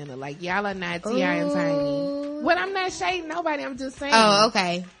call center. Y'all are not T.I. and Tiny. Well, I'm not shading nobody. I'm just saying. Oh,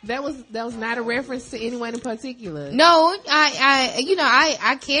 okay. That was not a reference to anyone in particular. No,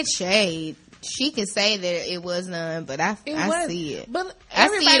 I can't shade. She can say that it was none, but I see it. But I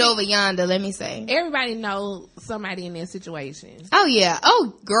see it over yonder, let me say. Everybody knows somebody in that situation. Oh, yeah.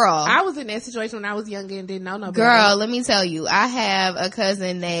 Oh, girl. I was in that situation when I was younger and didn't know nobody. Girl, let me tell you. I have a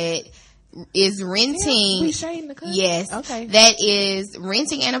cousin that is renting. We shading the cousin? Yes. Okay. That is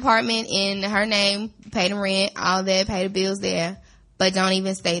renting an apartment in her name, pay the rent, all that, pay the bills there, but don't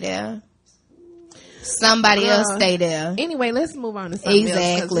even stay there. Somebody else stay there. Anyway, let's move on to something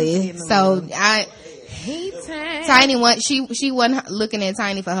exactly. else. So Tiny she wasn't looking at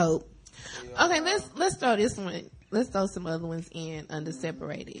Tiny for hope. Okay, let's throw this one. Let's throw some other ones in under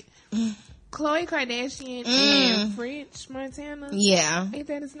separated. Khloe Kardashian and French Montana. Yeah, ain't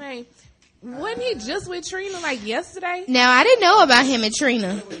that his name? Wasn't he just with Trina yesterday? Now I didn't know about him and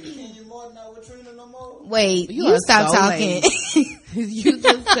Trina. Wait, you stop talking. You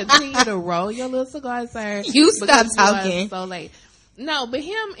just continue to roll your little cigar, sir. You stop talking. So late. No, but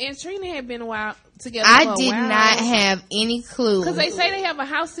him and Trina had been a while together. I did not have any clue because they say they have a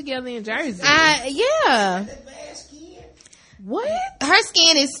house together in Jersey. Yeah. What? Her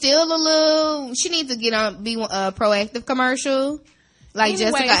skin is still a little. She needs to be a proactive commercial, like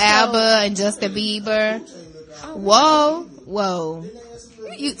anyway, Jessica Alba and Justin Bieber. Oh, whoa!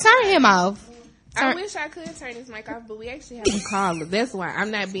 You turn him off. I wish I could turn this mic off, but we actually have a caller. That's why I'm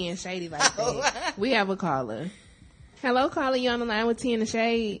not being shady like that. We have a caller. Hello, caller. You on the line with T in the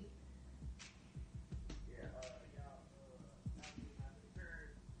Shade?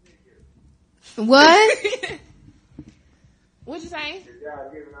 What? What'd you say? If y'all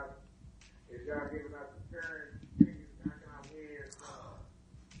giving out the current tickets, how can I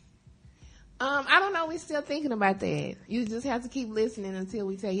win? I don't know. We're still thinking about that. You just have to keep listening until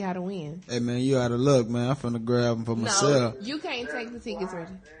we tell you how to win. Hey man, you out of luck, man. I'm finna grab them for myself. No, you can't take the tickets,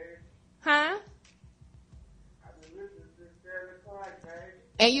 Reggie. Huh?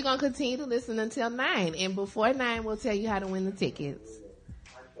 And you're going to continue to listen until 9. And before 9, we'll tell you how to win the tickets.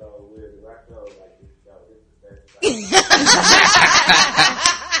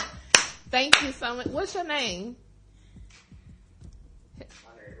 Thank you so much. What's your name? My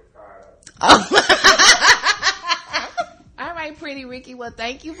name is Ricardo. All right, Pretty Ricky. Well,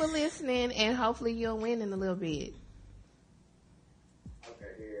 thank you for listening, and hopefully you'll win in a little bit.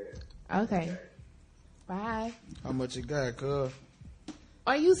 Okay. Bye. How much you got, cuz?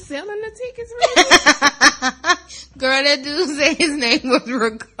 Are you selling the tickets, Reggie? Girl, that dude said his name was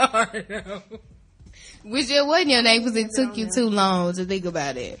Ricardo. Which it wasn't your name because it took you too long to think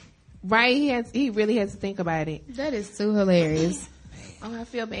about it. Right? He really has to think about it. That is too hilarious. Oh, I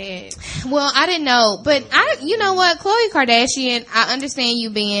feel bad. Well, I didn't know, but you know what, Khloe Kardashian, I understand you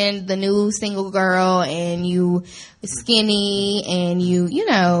being the new single girl and you skinny and you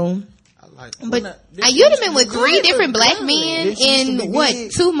know, but you'd have been with 3 different black men in what,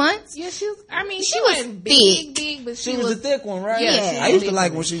 2 months? Yeah, she was wasn't big, but She was a thick one, right? Yeah. I used to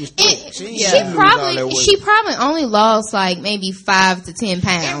like when she was thick. She probably only lost like maybe 5 to 10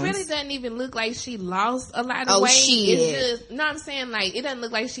 pounds. It really doesn't even look like she lost a lot of weight. Shit. It's just, no, I'm saying like, it doesn't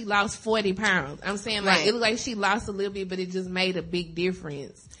look like she lost 40 pounds. I'm saying like, it looked like she lost a little bit, but it just made a big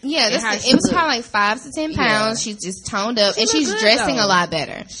difference. Yeah, it was probably like 5 to 10 pounds. She's just toned up and she's dressing a lot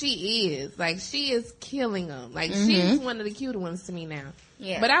better. She is. Like, she is killing them. Like, she's one of the cuter ones to me now.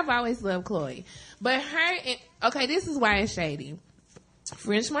 Yeah. But I've always loved Khloe. But okay, this is why it's shady.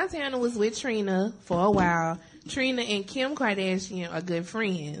 French Montana was with Trina for a while. Trina and Kim Kardashian are good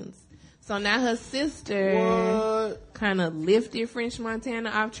friends. So now her sister kind of lifted French Montana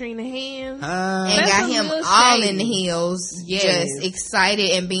off Trina's hands. And got him all in the heels. Yes. Just excited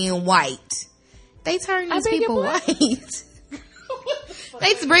and being white. They turn these people white.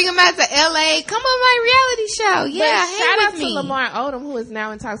 They bring him out to LA. Come on my reality show. Yeah, shout out to Lamar Odom, who is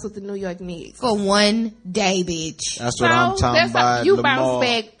now in talks with the New York Knicks. For one day, bitch. That's what I'm talking about. You bounce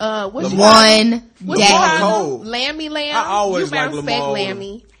back, one day. Lammy Lamb. I always you bounce like back Lamar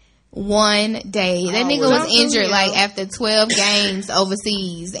Lammy. One day. That nigga was injured like after 12 games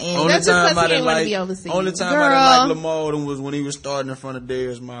overseas. And that's just because he didn't want to be I overseas. didn't like Lamar Odom was when he was starting in front of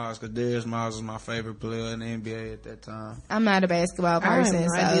Darius Miles, because Darius Miles was my favorite player in the NBA at that time. I'm not a basketball person,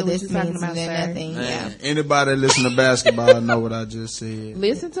 so this means nothing. Man, anybody that listen to basketball know what I just said.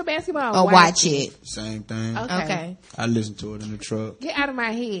 Listen to basketball or watch it. Same thing. Okay. I listen to it in the truck. Get out of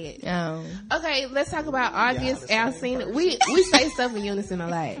my head. Oh. Okay, let's talk about August Alsina. We say stuff in unison a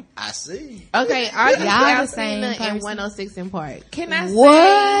lot. I see. Okay, August Alsina and 106 in Park. Can I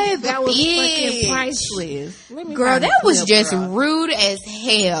say that was fucking priceless? Girl, that was just rude as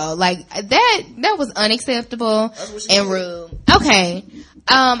hell. Like that was unacceptable and rude. Okay.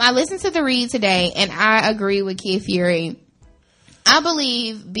 I listened to the read today and I agree with Kid Fury. I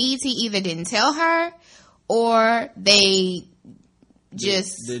believe BET either didn't tell her or they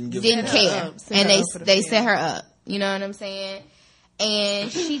just didn't care. And they set her up. You know what I'm saying?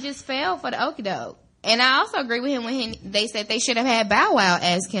 And she just fell for the okie doke. And I also agree with him when they said they should have had Bow Wow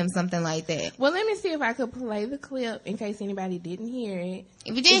ask him something like that. Well, let me see if I could play the clip in case anybody didn't hear it.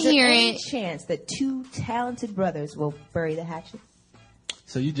 If you didn't hear any chance that 2 talented brothers will bury the hatchet?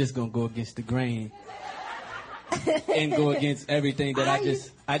 So you just gonna go against the grain and go against everything that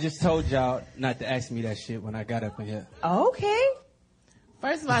I just told y'all not to ask me that shit when I got up in here. Okay.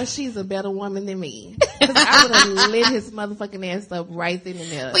 First of all, she's a better woman than me. Because I would have lit his motherfucking ass up right then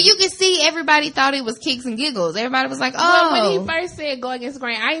and there. But you can see everybody thought it was kicks and giggles. Everybody was like, oh. Well, when he first said go against the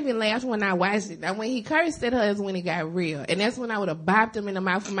grain, I even laughed when I watched it. Now, when he cursed at her is when it got real. And that's when I would have bopped him in the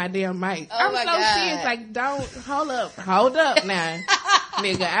mouth with my damn mic. I'm so serious. Like, hold up now.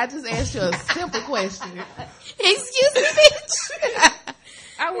 Nigga, I just asked you a simple question. Excuse me, bitch.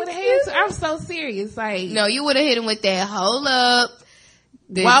 I would have had to. I'm so serious. Like, no, you would have hit him with that hold up.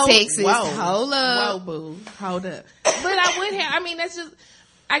 Texas, hold up. Whoa, boo. Hold up. But I would have, I mean, that's just,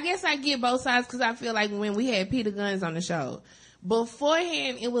 I guess I get both sides because I feel like when we had Peter Guns on the show,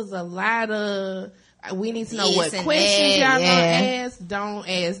 beforehand, it was a lot of, we need to know what questions y'all gonna ask. Don't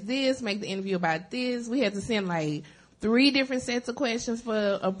ask this. Make the interview about this. We had to send like 3 different sets of questions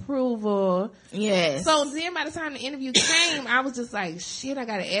for approval. Yes. So then by the time the interview came, I was just like, shit, I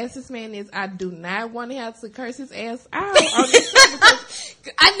gotta ask this man this. I do not want to have to curse his ass out on this.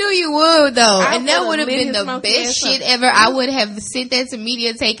 I knew you she would though, I and that would've would have lit been his the monkey best ass shit up. ever. I would have sent that to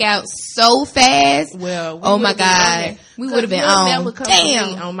media takeout so fast. Well, we oh my would've been on god, there. we would have been You'll on. never come to me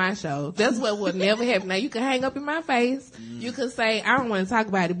Damn. on my show. That's what would never happen. Now you can hang up in my face. You can say I don't want to talk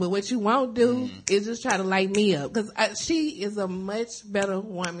about it, but what you won't do is just try to light me up because she is a much better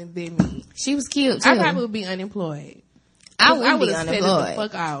woman than me. She was cute too. I probably would be unemployed. I would be would've set it the unemployed.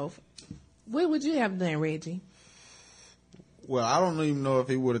 fuck off. What would you have done, Reggie? Well, I don't even know if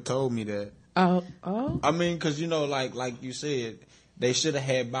he would have told me that. Oh. I mean, because you know, like you said, they should have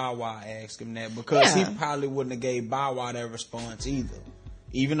had Bow Wow ask him that because he probably wouldn't have gave Bow Wow that response either.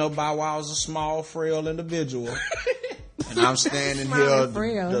 Even though Bow Wow is a small, frail individual, and I'm standing here,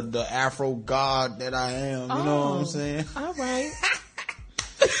 the Afro god that I am. You know what I'm saying? All right.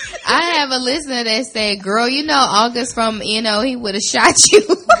 I have a listener that said, "Girl, you know August from NO, he would have shot you."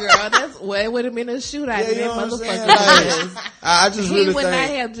 Girl, it would have been a shootout in that motherfucker. Like, I just he really would think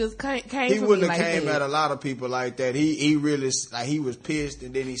not have just came. He for wouldn't me have like came that. at a lot of people like that. He really like he was pissed,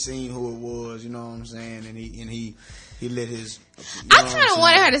 and then he seen who it was. You know what I'm saying? And he lit his. I kind of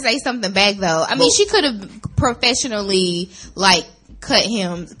wanted her to say something back though. I mean, she could have professionally like cut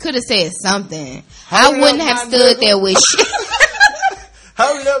him. Could have said something. I wouldn't have stood there with shit.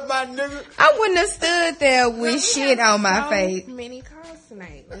 Hurry up, my nigga. I wouldn't have stood there with shit on my face. Many calls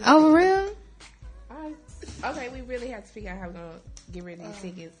tonight. Oh, for real? Okay, we really have to figure out how we're gonna get rid of these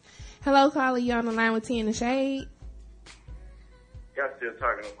tickets. Hello, caller. You on the line with T in the Shade? Y'all still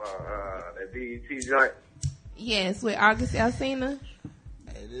talking about that BET joint? Yes, with August Alsina.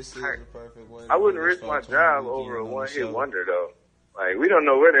 Hey, this is the perfect way. I wouldn't risk my job over a one-hit wonder, though. Like, we don't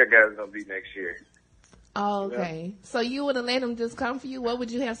know where that guy's gonna be next year. Oh, okay. Yeah. So you would have let him just come for you? What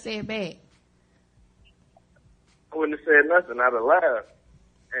would you have said back? I wouldn't have said nothing. I'd have laughed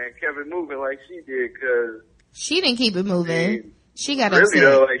and kept it moving like she did, because she didn't keep it moving. She got really upset.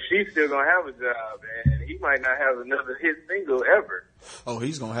 though, like she's still gonna have a job, and he might not have another hit single ever. Oh,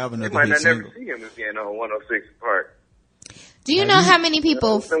 he's gonna have another. You might hit not single. never see him again on 106 Park. Do you know how many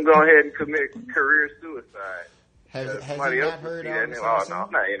people? Them go ahead and commit career suicide. Has somebody he else not heard see that of and, him? oh no,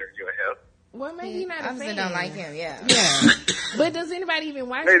 I'm not interviewing him. Well, maybe he's not a fan. Don't like him. Yeah. But does anybody even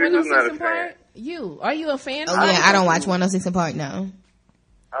watch Maybe who's not 106 a Park? fan? You? Are you a fan? Oh yeah, I don't watch 106 Park. No.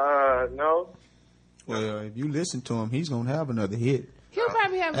 No. Well, if you listen to him, he's gonna have another hit. He'll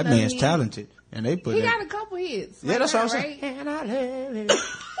probably have That another man's hit. talented, and they put. He that, got a couple hits. Yeah, that's what I'm right? saying.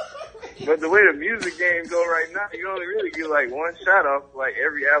 But the way the music game go right now, you only really get like one shot off like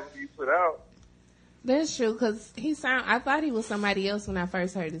every album you put out. That's true, because I thought he was somebody else when I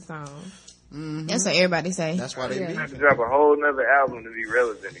first heard his song. Mm-hmm. That's what everybody say. That's why they You have to drop a whole nother album to be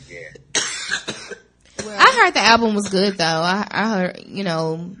relevant again. I heard the album was good though. I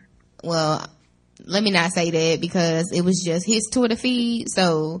heard, well, let me not say that because it was just his Twitter feed.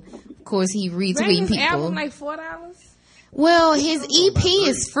 So of course he retweeting people. Album like $4? Well, his EP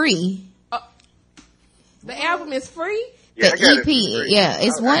is free. The album is free? The EP, yeah,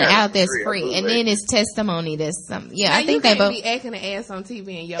 it's one out that's free, and then it's Testimony that's something. Yeah, now, I think they both. You can't be acting an ass on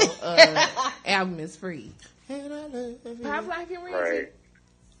TV and your album is free. Pop like and Reggie. Right.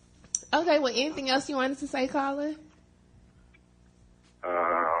 Okay, well, anything else you wanted to say, caller?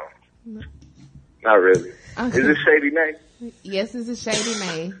 Not really. Okay. Is it Shadee May? Yes, it's a Shadee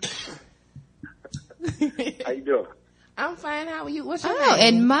May. How you doing? I'm fine. How are you? What's your Oh,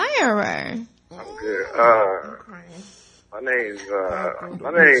 name? admirer. I'm good. My name's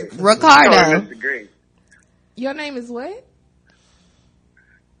Ricardo. Call me Mr. Green. Your name is what?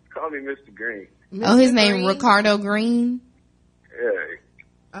 Call me Mr. Green. Oh, his name Ricardo Green.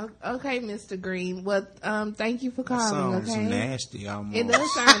 Yeah. Okay, Mr. Green. Well, thank you for That calling. sounds Okay, nasty. Almost. it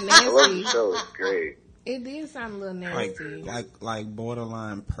does sound I love the nasty. show. It's great. It did sound a little nasty. Like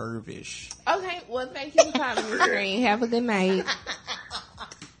borderline pervish. Okay, well, thank you for calling, Mr. Green. Have a good night.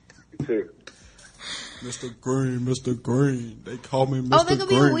 You too. Mr. Green. They call me Mr. Green. Oh, there could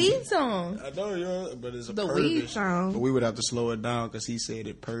be a weed song. I know, yeah, but it's a The pervish. weed song. But we would have to slow it down because he said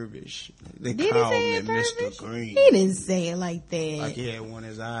it pervish. They Did he call say me it Mr. pervish? Green. He didn't say it like that. Like he had one of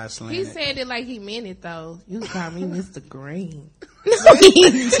his eyes slanted. He said it like he meant it, though. You can call me Mr. Green. No, he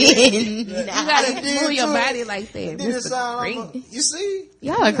didn't. You gotta move your body like that, Did it Mr. sound Green. you see?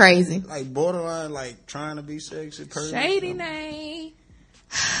 Y'all are crazy. Like borderline, like trying to be sexy. Pervish. Shadee Nay.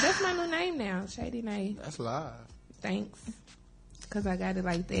 That's my new name now, Shadee Nay. That's live. Thanks. Because I got it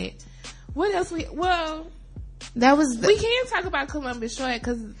like that. What else that was we can talk about Columbus Short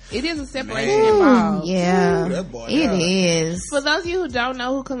because it is a separation involved. Yeah, Ooh, that boy it died. is. For those of you who don't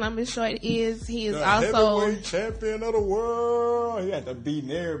know who Columbus Short is, he is The also heavyweight champion of the world. He had to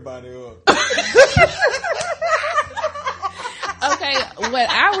beating everybody up. okay. What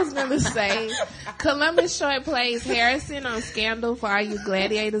I was was gonna say, Columbus Short plays Harrison on Scandal for all you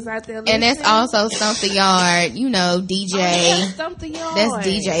gladiators out there listening. And that's also Stump the Yard. You know, DJ. Oh, yeah, Stump the Yard. That's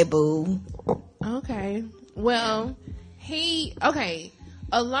DJ Boo. Okay. Well,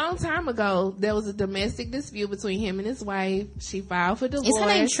 a long time ago, there was a domestic dispute between him and his wife. She filed for divorce. Is her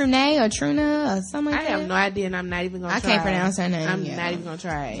name Trune or Truna or something like that? I have no idea, and I'm not even going to try. I can't pronounce her name. I'm not even going to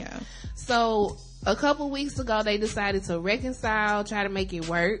try. Yeah. So, a couple weeks ago, they decided to reconcile, try to make it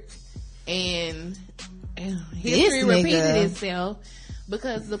work, and history repeated itself.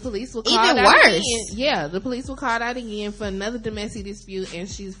 Because the police were called out again. Yeah, the police were called out again for another domestic dispute, and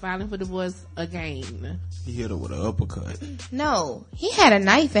she's filing for divorce again. He hit her with an uppercut. No, he had a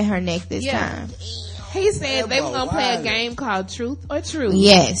knife in her neck this time. He said they were gonna play a game called Truth or Truth.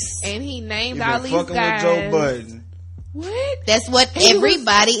 Yes, and he named all these guys. With Joe Budden. What? That's what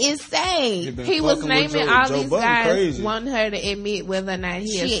everybody is saying. He was naming all these guys, wanting her to admit whether or not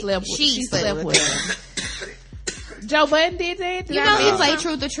she slept with him. Joe Budden did that? You know he played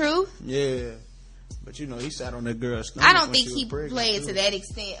Truth or Truth? Yeah. But you know, he sat on that girl's stomach. I don't think he played to that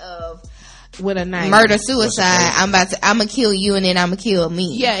extent of with a knife. Murder, suicide. I'm gonna kill you and then I'm gonna kill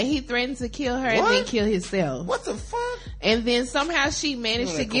me. Yeah, he threatened to kill her and then kill himself. What the fuck? And then somehow she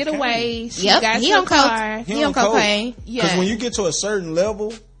managed to get away. She got he on car. He on cocaine. Yeah. Because when you get to a certain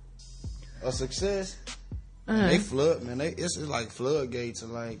level of success, they flood, man. It's like floodgates,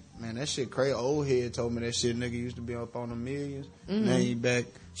 and like, man, that shit crazy. Old head told me that shit. Nigga used to be up on the millions. Now he back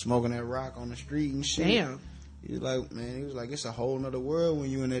smoking that rock on the street and shit. Damn. He was like, it's a whole nother world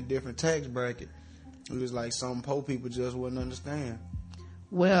when you in that different tax bracket. It was like some poor people just wouldn't understand.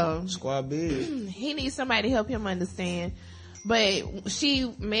 Well, squad big. He needs somebody to help him understand. But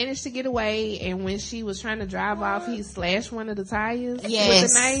she managed to get away, and when she was trying to drive off, he slashed one of the tires with a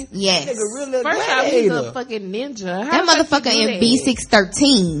knife. Yes. First off, he's a fucking ninja. That motherfucker in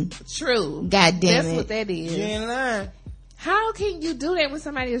B613. True. God damn it. That's what that is. You ain't lying. How can you do that when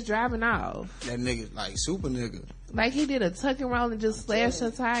somebody is driving off? That nigga, like, super nigga. Like, he did a tuck and roll and just slashed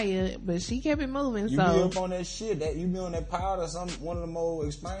her tire, but she kept it moving. You be up on that shit. You be on that powder, one of the more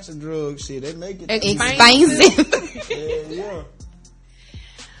expensive drugs. Shit, they make it expensive. Yeah.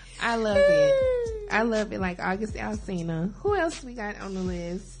 I love it. Like August Alsina. Who else we got on the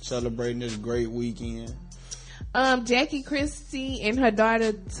list? Celebrating this great weekend. Jackie Christie and her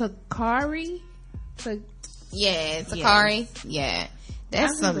daughter Takari. Takari. Yeah.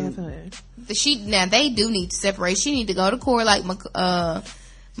 That's something. Now they do need to separate. She need to go to court like Macaulay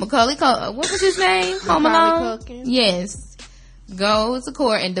Culkin. What was his name? Home Alone. Yes. Go to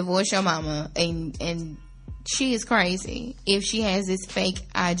court and divorce your mama. And she is crazy if she has this fake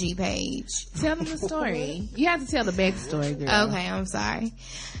IG page. Tell them the story. You have to tell the backstory, girl. Okay, I'm sorry.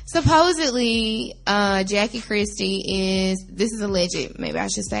 Supposedly, Jackie Christie this is alleged, maybe I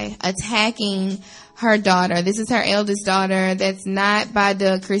should say, attacking her daughter. This is her eldest daughter that's not by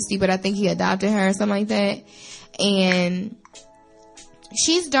Doug Christie, but I think he adopted her or something like that. And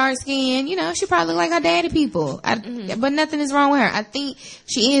she's dark skinned, she probably like her daddy people. But nothing is wrong with her. I think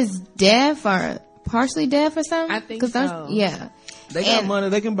she is deaf or partially deaf or something. I think so. Yeah. They got money,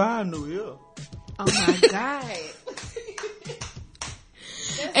 they can buy a new ear. Oh my God.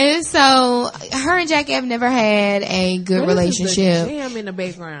 And so, her and Jackie have never had a good relationship. Jam in the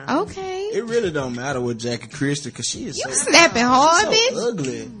background. Okay. It really don't matter with Jackie Christie because she is snapping hard, bitch.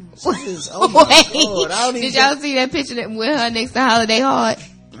 Ugly. She is, oh my God. Did y'all see that picture with her next to Holiday Heart?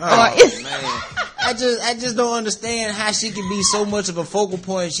 Oh man. I just don't understand how she can be so much of a focal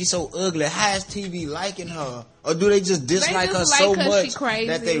point. She's so ugly. How is TV liking her? Or do they just dislike her so much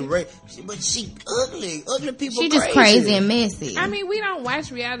that they but she ugly. Ugly people she just crazy and messy. I mean, we don't watch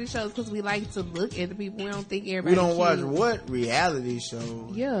reality shows because we like to look at the people. We don't think everybody We don't watch what? Reality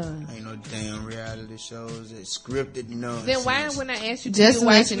shows? Yeah. Ain't no damn reality shows. It's scripted nonsense. Then why when I asked you just to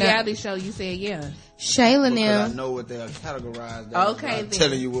watch a reality show, you said yeah? Shayla because I know what they're categorized as. Okay, I'm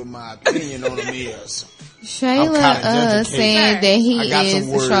telling you what my opinion on them is. Shayla said that he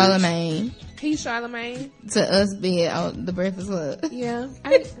is Charlemagne. He's Charlemagne? To us being on the Breakfast Club. Yeah.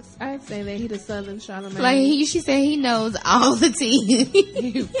 I'd say that he the Southern Charlemagne. Like she said he knows all the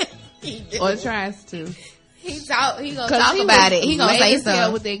tea. Or tries to. He gonna talk about it. He gonna say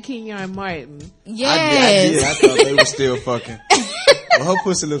something. With that Kenyon Martin. Yes. I thought they were still fucking. Well, her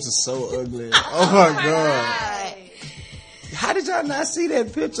pussy lips are so ugly. Oh my God. How did y'all not see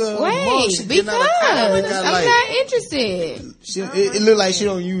that picture? Wait, because I'm not interested. It looked like she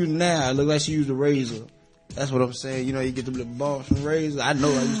don't use it now. It looked like she used a razor. That's what I'm saying. You get the little bumps from razor. I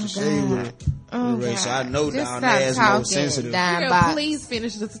know I used to shave with a razor. So I know just down there is more sensitive. Please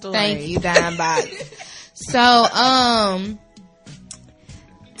finish the story. Thank you, Dime Box. So,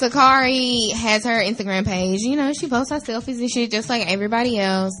 Takari has her Instagram page. You know, she posts her selfies and shit just like everybody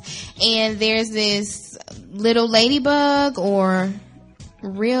else. And there's this little ladybug or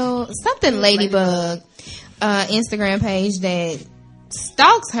something ladybug Instagram page that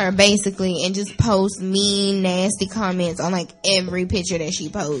stalks her basically and just posts mean, nasty comments on like every picture that she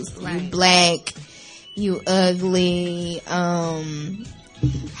posts. Right. You black, you ugly, how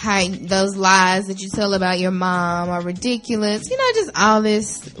those lies that you tell about your mom are ridiculous. You know, just all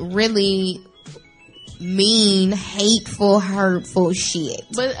this really mean, hateful, hurtful shit.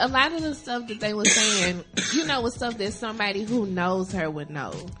 But a lot of the stuff that they were saying, you know, was stuff that somebody who knows her would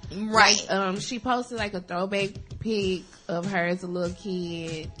know. Right. Like, she posted like a throwback pic of her as a little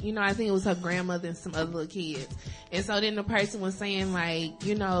kid. You know, I think it was her grandmother and some other little kids. And so then the person was saying like,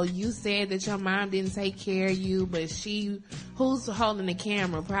 you know, you said that your mom didn't take care of you, but who's holding the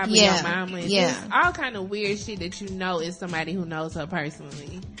camera? Probably your mama. And just all kind of weird shit that you know is somebody who knows her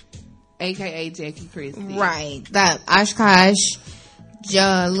personally. AKA Jackie Christie. Right. That Oshkosh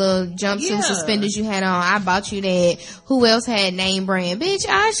little jumpsuit suspenders you had on. I bought you that. Who else had name brand? Bitch,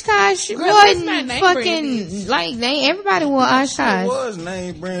 Oshkosh wasn't fucking like name. Everybody wore Oshkosh. It was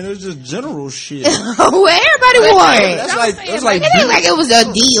name brand. It was just general shit. Well, everybody wore it. That's like it was like it ain't like it was a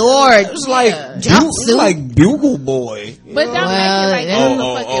Dior. It was like jumpsuit. It was like Bugle Boy. But don't make it like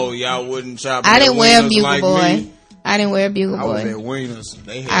y'all wouldn't shop. I didn't wear Bugle like Boy. Me. I didn't wear Bugle Boy. I was at Wieners.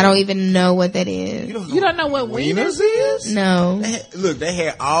 I don't even know what that is. You don't know what Wieners is? No. They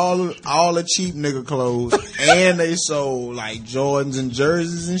had all the cheap nigga clothes, and they sold like Jordans and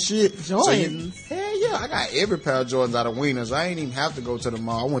jerseys and shit. Jordans? So yeah, I got every pair of Jordans out of Wieners. I ain't even have to go to the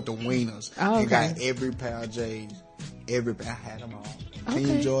mall. I went to Wieners and got every pair of J's. I had them all.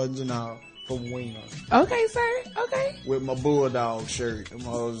 Team Jordans and all. From Wieners. Okay, sir. Okay. With my Bulldog shirt. Them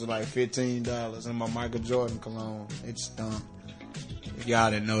was like $15 and my Michael Jordan cologne. It stunk. If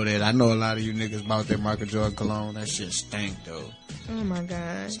y'all didn't know that, I know a lot of you niggas bought that Michael Jordan cologne. That shit stank though. Oh my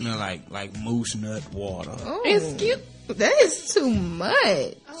god. It smell like moose nut water. Oh, excuse. That is too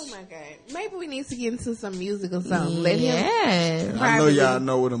much. Oh my god. Maybe we need to get into some music or something. Let him. I know y'all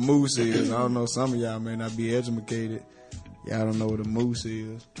know what a moose is. I don't know, some of y'all may not be educated. Y'all don't know what a moose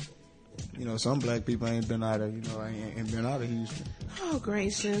is. You know, some black people ain't been out of Houston. Oh,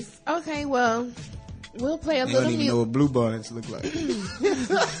 gracious. Okay, well, we'll play a little music. Don't even know what blue bonnets look like.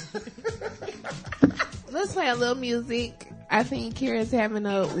 Let's play a little music. I think Kira's having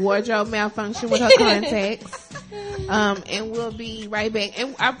a wardrobe malfunction with her contacts. And we'll be right back.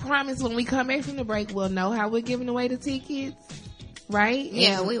 And I promise when we come back from the break, we'll know how we're giving away the tickets. Right?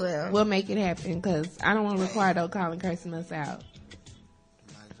 Yeah, and we will. We'll make it happen because I don't want to require no calling cursing us out.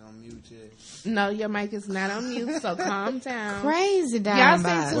 No, your mic is not on mute, so calm down. Crazy down.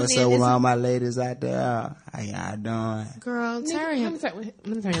 What's up with all my ladies out there? How y'all doing? Girl, turn Let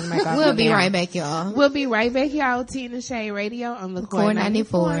me turn the mic off. We'll be right back, y'all. We'll be right back, y'all. T and the Shade Radio on the Core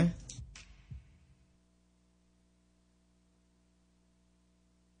 94.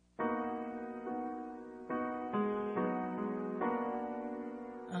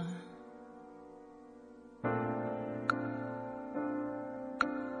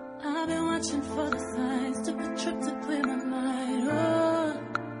 I've been watching for the signs, took a trip to clear my mind. Oh,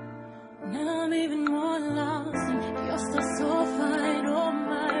 now I'm even more lost, and you're still so fine. Oh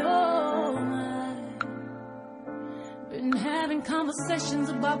my. Been having conversations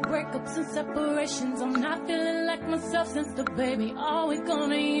about breakups and separations. I'm not feeling like myself since the baby. Are we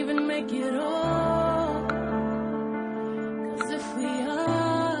gonna even make it all? 'Cause if we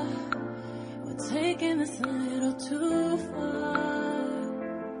are, we're taking this a little too far.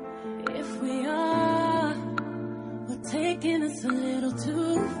 If we are, we're taking this a little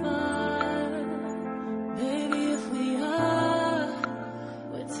too far. Baby, if we are,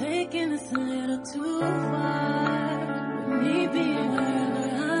 we're taking this a little too far. With me being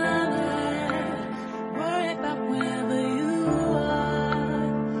wherever I'm at, worry about wherever you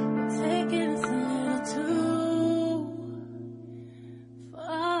are. We're taking this a little too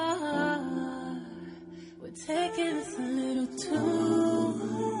far. We're taking this a little too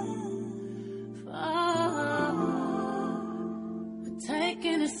far. We're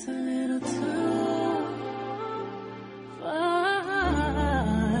taking this a little too far.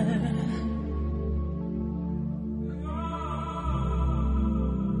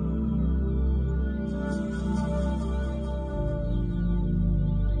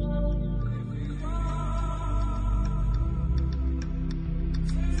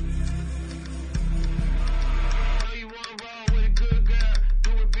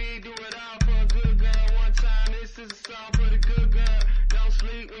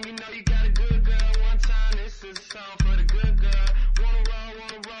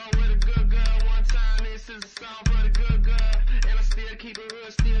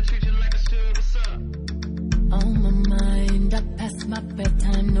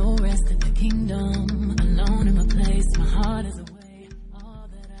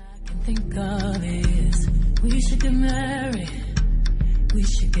 think of is we should get married. We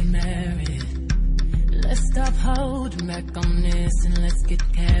should get married. Let's stop holding back on this and let's get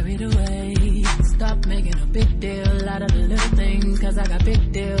carried away. Stop making a big deal out of the little things, cause I got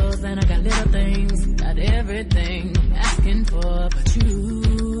big deals and I got little things. Got everything I'm asking for but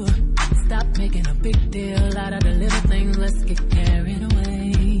you. Stop making a big deal out of the little things, let's get carried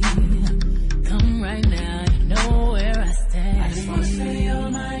away. Come right now, you know where I stand. I just wanna say you're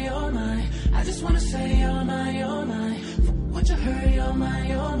my, you're my. I just wanna say you're my, you're my. For what you heard, you're my,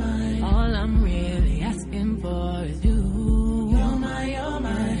 you're my. All I'm really asking for is you. You're my, you're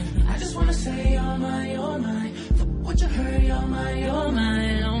my. I just wanna say you're my, you're my. For what you heard, you're my, you're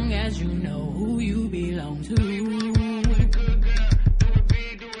my. Long as you know who you belong to.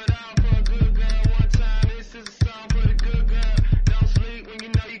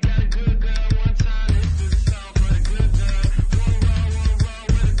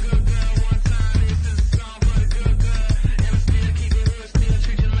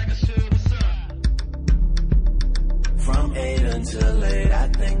 Till late, I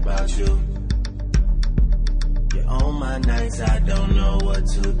think about you. You're on my nights, I don't know what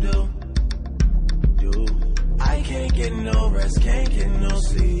to do. I can't get no rest, can't get no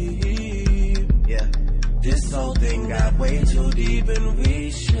sleep. Yeah, this whole thing got way too deep, and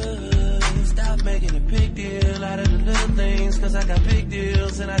we should stop making a big deal out of the little things. Cause I got big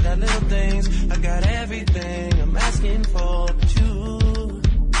deals and I got little things. I got everything I'm asking for but you.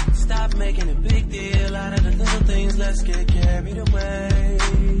 Stop making a big deal out of the little things, let's get carried away.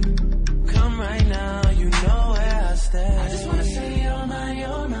 Come right now, you know where I stay. I just wanna say you're my,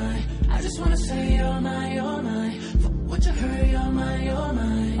 you're my. I just wanna say you're my, you're my. For what you heard, you're my, you're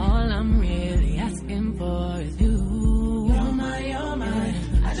my. All I'm really asking for is you. You're my, you're my.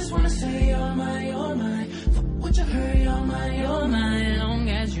 I just wanna say you're my, you're my. For what you heard, you're my, you're my. Long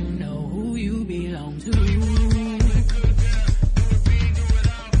as you know who you belong to.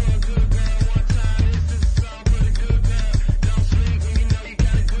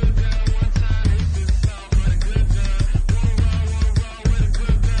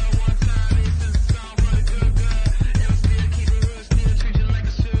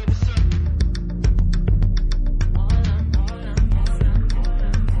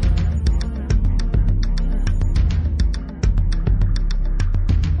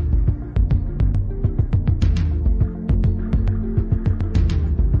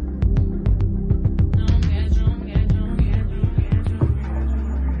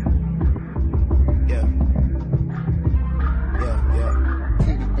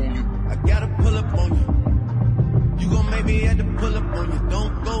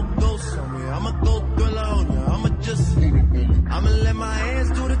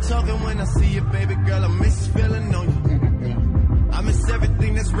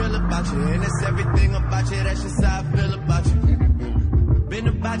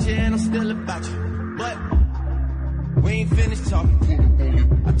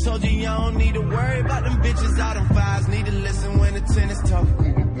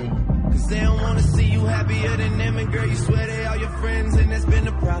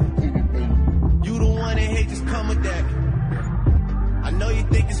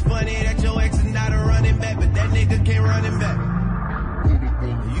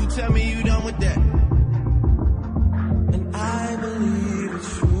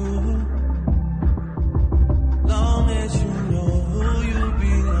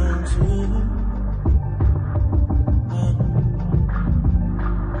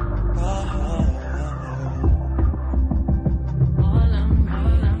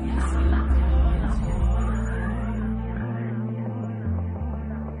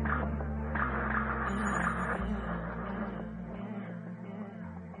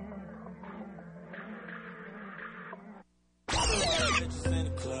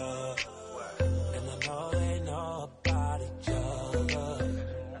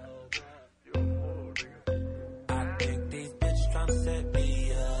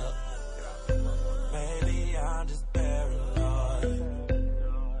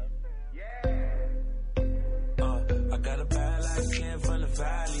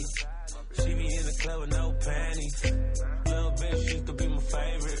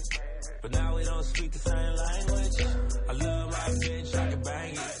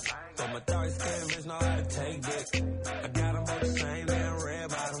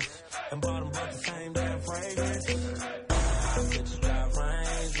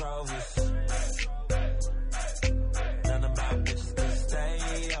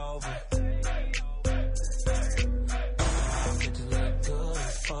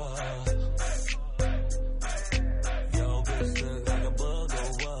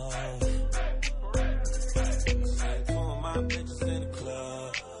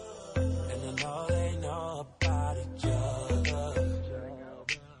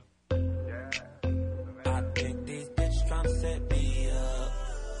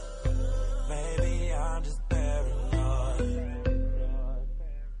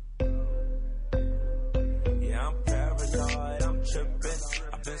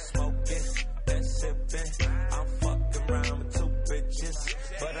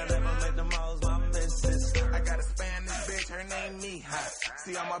 me, huh?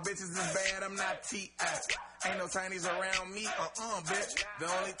 See, all my bitches is bad, I'm not T.I. Ain't no tinies around me, bitch. The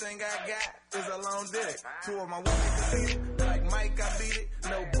only thing I got is a long dick. Two of my women can beat it, like Mike, I beat it.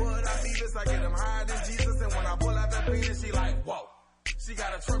 No bud, I beat this, I get them higher than Jesus. And when I pull out that penis, she like, whoa. She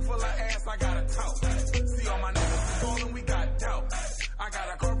got a truck full of ass, I got a tote. See, all my niggas is ballin', we got dope. I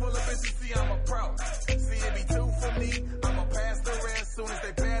got a car full of bitches, see, I'm a pro. See, it be two for me, I'ma pass the rest. Soon as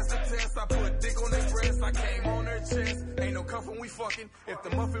they pass the test, I put dick on their breast. I came on their chest, ain't no cuff when we fucking. If the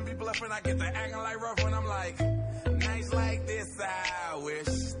muffin be bluffing, I get the acting like rough when I'm like, nights like this, I wish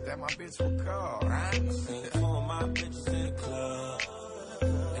that my bitch would call, right? Sing for my bitches in the club,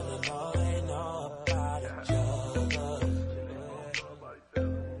 and I know they know about it,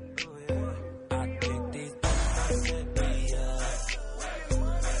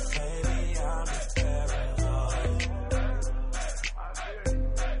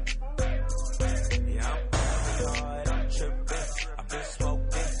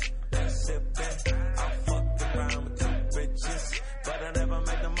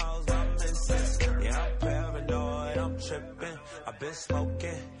 I've been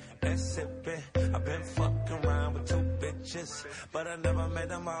smoking and sipping. I've been fucking around with two bitches, but I never made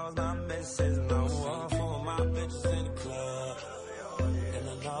them all my misses. No one for my bitches in the club, and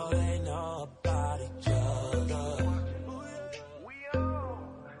I know they know about each other.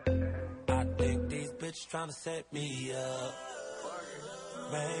 I think these bitches trying to set me up.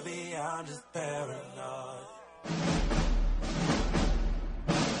 Maybe I'm just paranoid.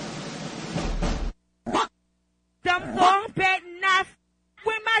 Some song better not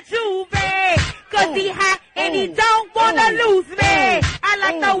with my Juve, cause he high and he don't wanna lose me. I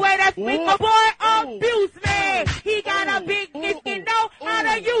like the way that make my boy abuse me. He got a big dick and know how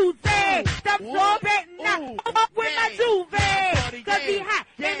to use it. Some song better not with my Juve, cause he high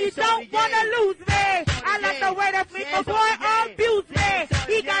and he don't wanna lose me. I like the way that make my boy abuse me.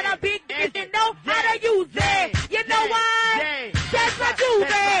 He got a big dick and know how to use it. You know why? That's my Juve,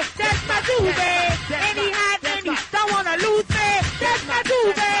 that's my Juve. And he high and he don't wanna lose me. That's my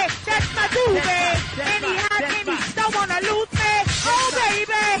Juve, that's my Juve. And he high and he don't wanna lose me. Oh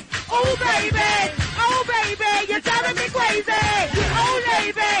baby, oh baby, oh baby, you're driving me crazy. Oh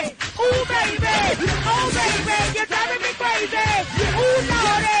baby, oh baby, oh baby, you're driving me crazy. Ooh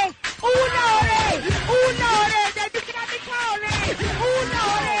Lordy, ooh Lordy, ooh Lordy, that you got me calling. Ooh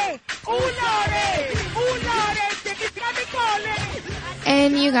Lordy, ooh Lordy, ooh Lordy, that you got me calling.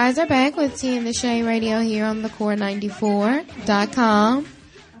 And you guys are back with T and the Shade Radio here on the core94.com.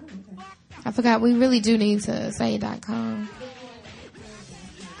 I forgot we really do need to say .com.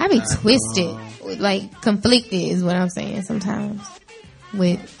 I be twisted, like conflicted is what I'm saying sometimes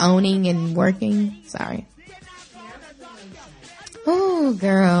with owning and working. Sorry. Oh,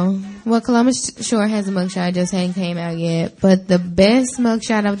 girl. Well, Columbus Shore has a mugshot, just hadn't came out yet. But the best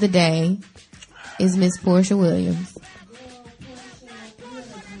mugshot of the day is Miss Portia Williams.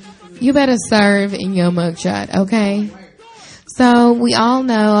 You better serve in your mugshot, okay? So we all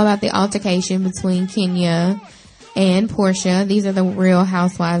know about the altercation between Kenya and Portia. These are the Real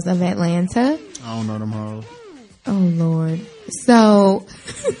Housewives of Atlanta. I don't know them hoes. Oh, Lord. So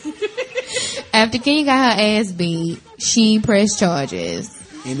after Kenya got her ass beat, she pressed charges.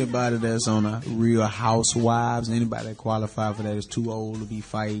 Anybody that's on a Real Housewives, anybody that qualify for that is too old to be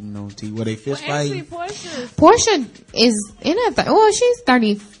fighting on TV. Were they fist fighting? Portia is in her she's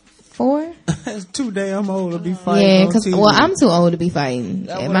 34. That's too damn old to be fighting. Yeah, because I'm too old to be fighting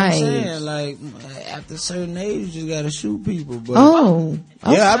that's at what my I'm age. saying. Like after a certain age, you just gotta shoot people. But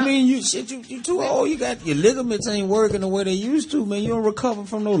Okay. yeah, I mean, you too old. You got your ligaments ain't working the way they used to, man. You don't recover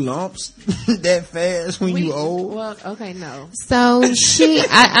from no lumps that fast when you old. Well, okay, no. So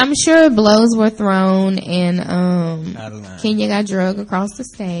I'm sure blows were thrown, and Kenya got drugged across the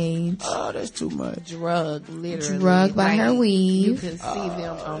stage. Oh, that's too much. Literally. Drugged by her weave. You can see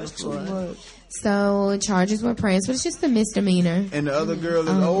them on the floor. So charges were pressed, but it's just a misdemeanor. And the other girl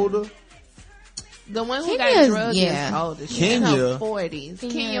is older. The one who Kenya's, got drugged is older. She's in her 40s.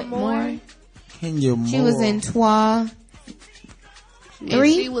 Kenya Moore. Kenya Moore. She was in Trois. And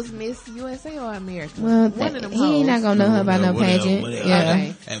she was Miss USA or America. Well, one of them he ain't not gonna know her by no pageant. Yeah.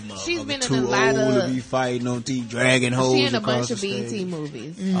 Okay. She's been in a lot of. To be fighting on TV, dragging hoes. She in a across bunch of the BET stage.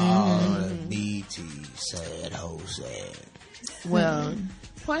 movies. Mm-hmm. Oh, that BET sad hoe sad. Well,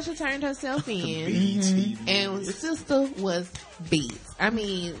 Portia turned herself in, and sister was beat. I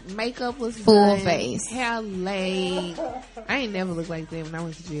mean, makeup was full done, face, hair laid. I ain't never looked like that when I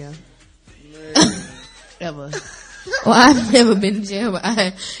went to jail. Ever. Well, I've never been to jail, but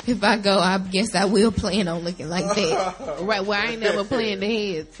if I go, I guess I will plan on looking like that. Right, well, I ain't never planned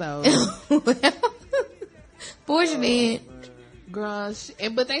ahead, so. Portia did. Girl,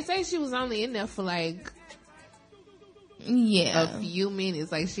 but they say she was only in there for like a few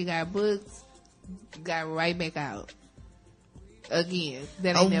minutes. Like she got booked, got right back out. Again,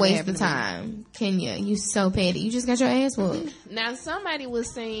 that ain't a waste of time. Kenya, you so petty. You just got your ass whooped. Now somebody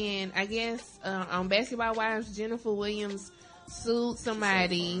was saying, I guess on Basketball Wives, Jennifer Williams sued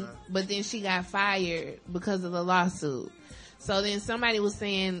somebody, but then she got fired because of the lawsuit. So then somebody was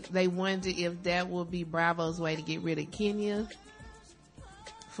saying they wondered if that would be Bravo's way to get rid of Kenya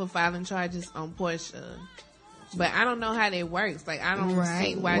for filing charges on Portia. But I don't know how that works. Like, I don't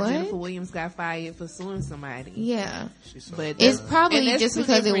see why Jennifer Williams got fired for suing somebody. Yeah. But it's probably just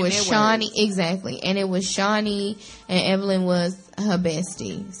because it was Shawnee. Exactly. And it was Shawnee and Evelyn was her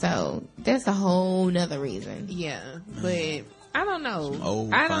bestie. So that's a whole nother reason. Yeah. But I don't know.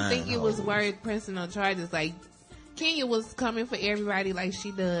 I don't think it was worth pressing on charges. Like, Kenya was coming for everybody like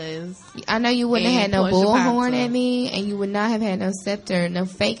she does. I know you wouldn't have had no bullhorn at me, and you would not have had no scepter, no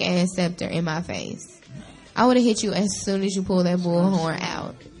fake ass scepter in my face. I would have hit you as soon as you pull that bullhorn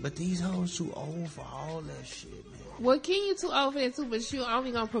out. But these hoes too old for all that shit, man. Well, Kenya too old for that too, but you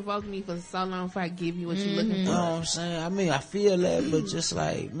only gonna provoke me for so long before I give you what you're looking for. You know what I'm saying? I mean, I feel that, but just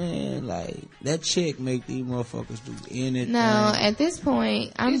like, man, like, that chick make these motherfuckers do anything. No, at this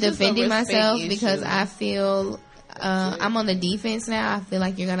point, I'm defending myself because I feel... I'm on the defense now. I feel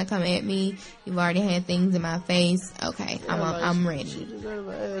like you're gonna come at me. You've already had things in my face. Okay, I'm ready. She deserve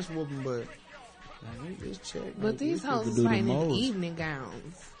an ass whooping, but but these hoes is fighting in evening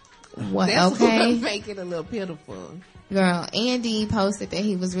gowns. What? That's okay, what make it a little pitiful. Girl, Andy posted that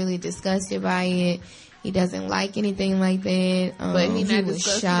he was really disgusted by it. He doesn't like anything like that. But he not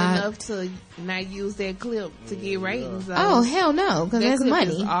disgusted shocked enough to not use that clip to get ratings. Oh, hell no, because that's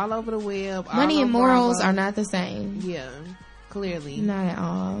money. All over the web. Money and morals are not the same. Yeah, clearly. Not at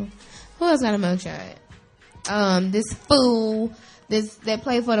all. Who else got a mugshot? This fool that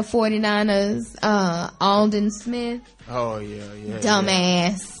played for the 49ers, Alden Smith. Oh, yeah.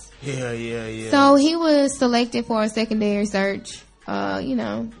 Dumbass. Yeah. So he was selected for a secondary search.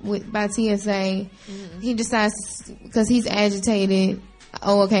 By TSA. He decides, because he's agitated,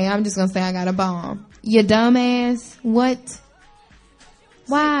 I'm just gonna say I got a bomb. You dumbass. What?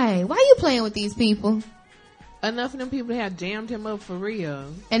 Why you playing with these people? Enough of them people have jammed him up for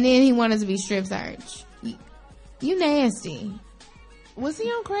real. And then he wanted to be strip searched. You nasty. Was he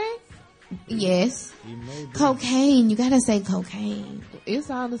on crack? Yes. Cocaine. You gotta say cocaine. It's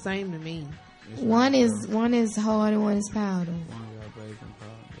all the same to me. One is hard and one is powder.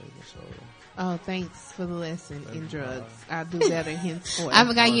 Oh, thanks for the lesson in drugs. I'll do better henceforth. I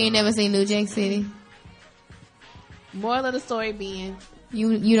forgot you ain't never seen New Jack City. Moral of the story being,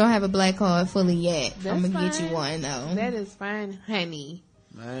 you don't have a black card fully yet. I'm gonna fine. get you one though. That is fine, honey.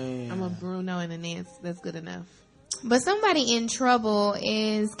 Man. I'm a Bruno and a Nance. That's good enough. But somebody in trouble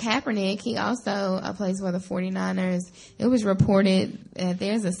is Kaepernick. He also plays for the 49ers. It was reported that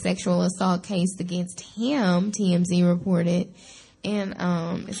there's a sexual assault case against him, TMZ reported. And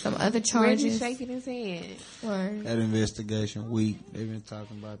some other charges. Reggie shaking his head. What? That investigation week. They've been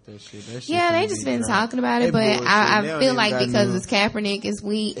talking about that shit. They just been talking about it, but I feel like because it's Kaepernick, it's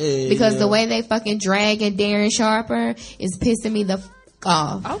weak. Because the way they fucking dragging Darren Sharper is pissing me the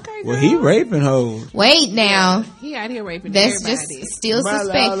off. Okay, well, he raping hoes. Wait now. He out here raping That's everybody. Just still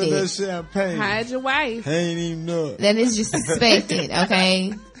suspected. Hide your wife. Ain't even know it. That is just suspected,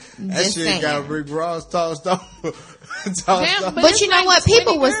 okay? That just shit saying. got Rick Ross tossed off. But you know what?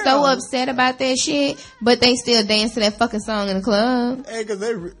 People were so upset about that shit, but they still dance to that fucking song in the club. Hey, cause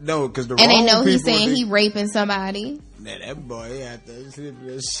they know he's saying he raping somebody. Man, that boy, he out there slipping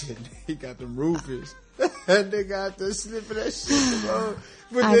that shit. He got them roofies. That nigga out there slipping that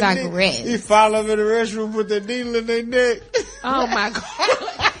shit. I digress. He follow them in the restroom, put that needle in their neck. Oh my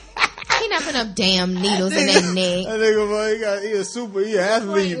god. He not putting up damn needles in their neck. That nigga, boy, he an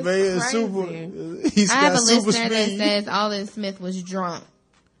athlete, man. Super. I have a listener that says Alden Smith was drunk.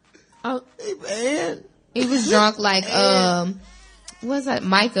 Oh, man. He was drunk like, what's that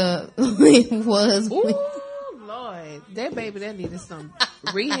Micah was. Ooh, Lord. That baby, that needed some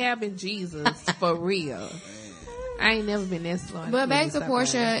rehabbing Jesus for real. I ain't never been that slow. But back to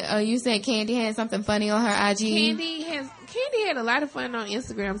Portia, you said Candy had something funny on her IG. Candy had a lot of fun on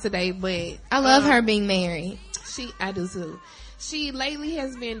Instagram today, but I love her being married. I do too. She lately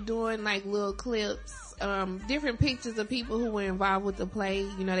has been doing like little clips, different pictures of people who were involved with the play.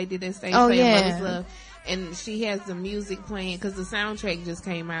 You know, they did that stage play of Mother's Love, and she has the music playing because the soundtrack just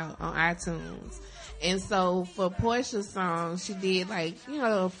came out on iTunes. And so for Portia's song, she did like, you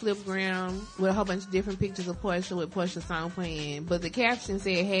know, a flipgram with a whole bunch of different pictures of Portia with Portia's song playing. But the caption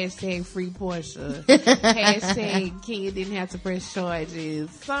said hashtag free Portia. Hashtag Kenya didn't have to press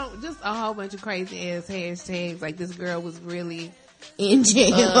charges. So just a whole bunch of crazy ass hashtags. Like this girl was really in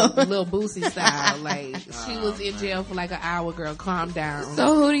jail. Lil Boosie style. Like she was in jail for like an hour, girl. Calm down.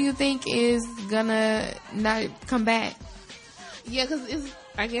 So who do you think is gonna not come back? Yeah, cause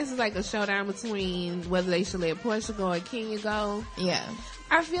I guess it's like a showdown between whether they should let Portia go or Kenya go. Yeah.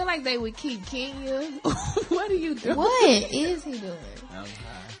 I feel like they would keep Kenya. What are you doing? What is he doing?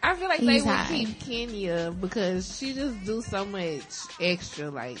 I feel like they would keep Kenya because she just do so much extra.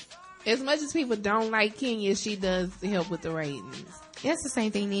 Like, as much as people don't like Kenya, she does help with the ratings. That's the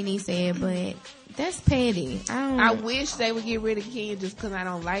same thing Nene said, but that's petty. I wish they would get rid of Kenya just because I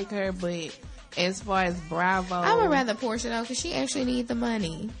don't like her, but as far as Bravo, I would rather Portia though, because she actually needs the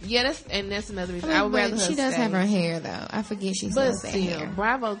money. Yeah, that's another reason. I would rather her she does stay. have her hair though. I forget she sells that hair.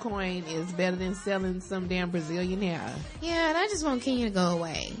 Bravo coin is better than selling some damn Brazilian hair. Yeah, and I just want Kenya to go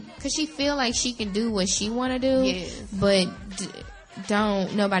away because she feel like she can do what she want to do. Yes. But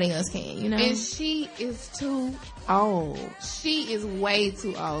don't nobody else can, you know. And she is too old. She is way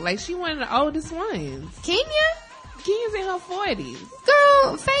too old. Like she one of the oldest ones. Kenya's in her 40s.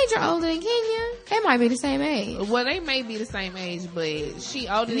 Girl, Phaedra older than Kenya. They might be the same age. Well, they may be the same age, but she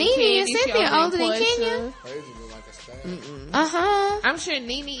older than Nene Kenya. and Cynthia older than Kenya. Phaedra look like a stallion. I'm sure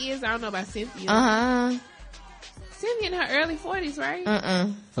Nene is. I don't know about Cynthia. Cynthia in her early 40s, right?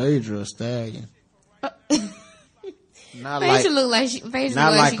 Phaedra a stallion. Not Phaedra look like she got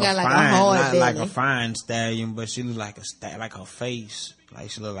like a hard not belly. like a fine stallion, but she look like like her face, like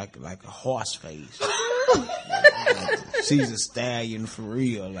she look like a horse face. She's a stallion for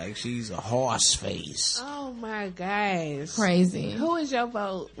real, like she's a horse face. Oh my gosh, crazy. Who is your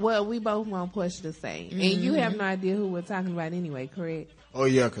vote? Well, we both want Portia to say, and you have no idea who we're talking about anyway, correct? Oh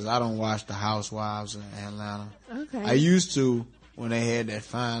yeah, because I don't watch the Housewives in Atlanta. Okay, I used to. When they had that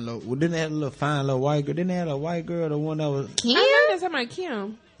fine little, didn't they have a little fine little white girl? Didn't they have a white girl, the one that was Kim? I think that's my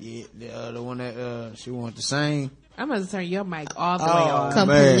Kim. Yeah, the one that she wanted to sing. I'm going to turn your mic all the way off.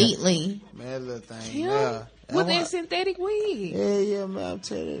 Completely. Man, little thing. Kim? Yeah. With that synthetic wig. Yeah, man. I'm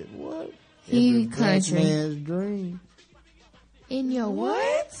telling you what. He Black country. man's dream. In your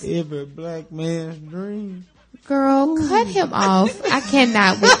what? Every black man's dream. Girl, cut him off. I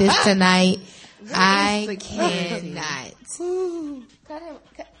cannot with this tonight. I cannot.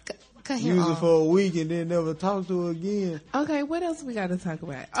 Cut him Use off. it for a week and then never talk to her again. Okay, what else we got to talk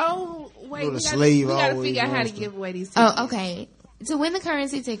about? Oh, wait. Well, We the got to figure out how to give away these Oh, tickets. okay. To win the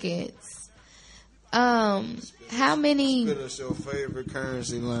currency tickets, how many? Spit us your favorite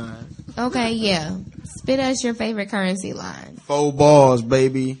currency line. Okay, yeah. Spit us your favorite currency line. 4 bars,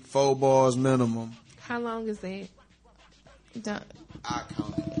 baby. 4 bars minimum. How long is that? I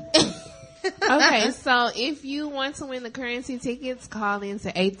count it. Okay, so if you want to win the currency tickets, call in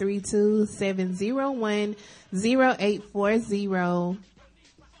to 832-701-0840.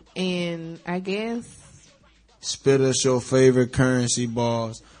 And I guess Spit us your favorite currency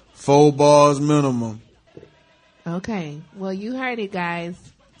bars. 4 bars minimum. okay. Well, you heard it, guys.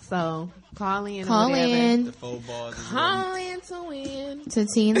 So call in. Call in. The 4 bars. Call in to win. To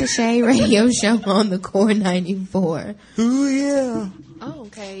T and the Shade radio show on the Core 94. Ooh, yeah. Oh,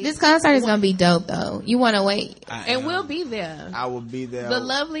 okay. This concert is going to be dope, though. You want to wait? And we'll be there. I will be there. The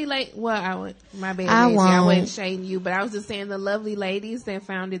lovely lady, my bad, I Reggie, won't. I wasn't shading you, but I was just saying the lovely ladies that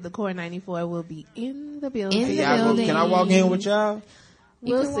founded the Core 94 will be in the building. In the building. Can I walk in with y'all?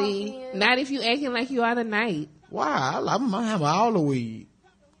 We'll see. Not if you acting like you are tonight. Why? I'm going to have all the weed.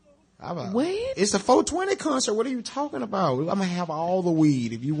 What? It's a 420 concert. What are you talking about? I'm going to have all the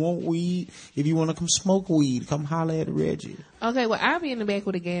weed. If you want weed, if you want to come smoke weed, come holler at Reggie. Okay, well, I'll be in the back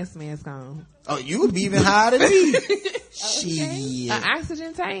with a gas mask on. Oh, you would be even higher than me. Shit. An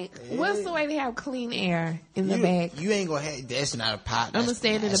oxygen tank? Yeah. What's the way to have clean air in the back? You ain't going to have, that's not a pot. I'm going to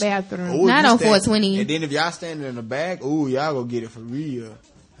stand in the bathroom. Ooh, not on 420. And then if y'all standing in the back, ooh, y'all going to get it for real.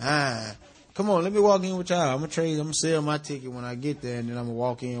 Come on, let me walk in with y'all. I'm gonna sell my ticket when I get there, and then I'm gonna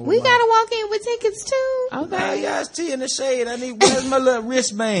walk in with We gotta walk in with tickets too. Okay. Yeah, it's T in the Shade. Where's my little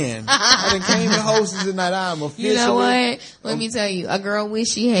wristband? I done came to hostess tonight. I'm officially. You know what? Let me tell you, a girl wish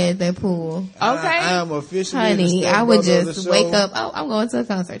she had that pool. Okay. I am officially. Honey, I would just wake up. Oh, I'm going to a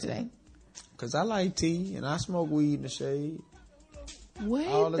concert today. Cause I like tea and I smoke weed in the shade. What?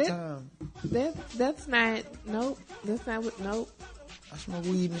 All the time. That's not. Nope. That's not what. Nope. I smoke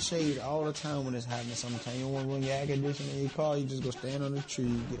weed in the shade all the time when it's hot in the summertime. You don't want to run your air conditioner in your car. You just go stand on the tree,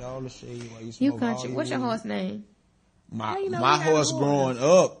 get all the shade while you smoke. You country. What's your horse name? My horse growing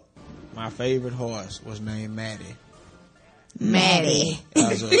up. My favorite horse was named Maddie. Maddie.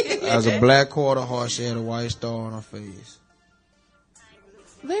 As a black quarter horse, she had a white star on her face.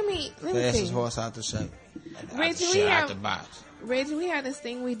 Let me Fastest see. horse out the shape. Reggie, Out the box. Reggie, we have this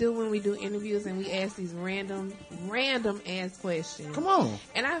thing we do when we do interviews and we ask these random ass questions. Come on.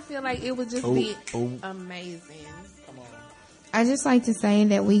 And I feel like it would just be amazing. Come on. I just like to say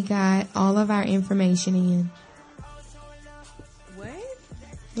that we got all of our information in. What?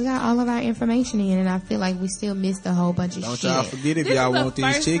 We got all of our information in, and I feel like we still missed a whole bunch of Don't shit. y'all forget, if This y'all is the want these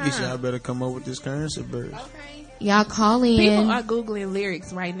first tickets, time. y'all better come up with this currency bird. Okay. Y'all call in. People are Googling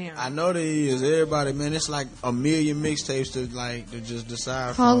lyrics right now. I know there is. Everybody, man, it's like a million mixtapes to just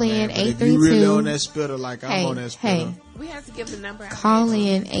decide Call from, in man. But if 832. you really on that spitter like I'm on that spitter. Hey. We have to give the number out. Call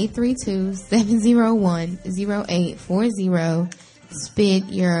in 832-701-0840. Spit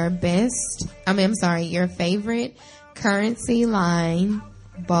your your favorite currency line,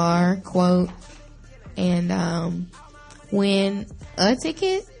 bar, quote, and win a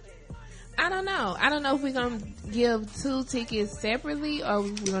ticket. I don't know. I don't know if we're going to give 2 tickets separately or we're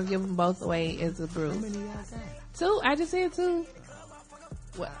going to give them both away as a group. How many y'all got? 2. I just said 2.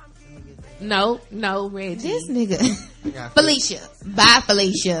 What? No, Reggie. This nigga. Felicia. Bye,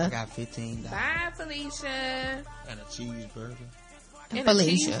 Felicia. I got $15. Bye, Felicia. And a cheeseburger. And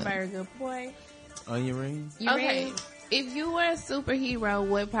Felicia. a cheeseburger, boy. Onion rings. Okay. If you were a superhero,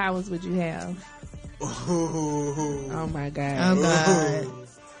 what powers would you have? Oh my God. Oh God.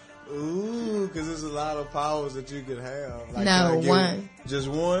 Ooh, because there's a lot of powers that you could have. Like, No, can I get one. Just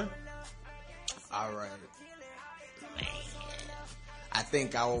one? All right. Man. I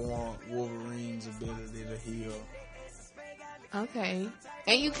think I would want Wolverine's ability to heal. Okay.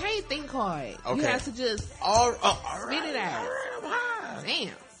 And you can't think hard. You Okay. have to just All spit it out. right.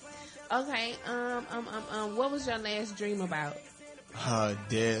 Damn. Okay. What was your last dream about?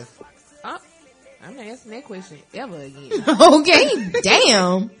 Death. Oh, I'm not asking that question ever again. Okay,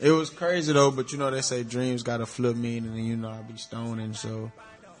 damn. It was crazy though, but you know they say dreams got a flip meaning, and you know I be stoning, so you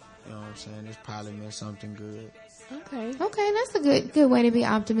know what I'm saying. This probably meant something good. Okay. Okay, that's a good way to be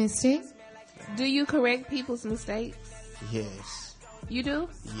optimistic. Do you correct people's mistakes? Yes. You do?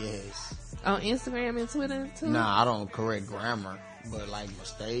 Yes. On Instagram and Twitter too? Nah, I don't correct grammar, but like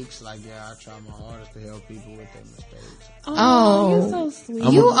mistakes, like I try my hardest to help people with their mistakes. Oh, you're so sweet.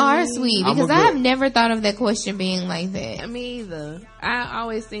 You are sweet, I'm because a I have good- never thought of that question being like that. Me either. I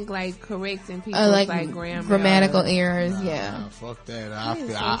always think like correcting people Like grammar. grammatical errors, yeah. Nah, fuck that. That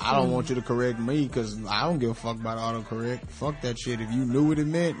is so I don't sweet. want you to correct me because I don't give a fuck about autocorrect. Fuck that shit. If you knew what it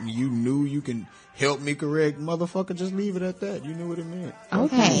meant and you knew you can help me correct, motherfucker, just leave it at that. You knew what it meant.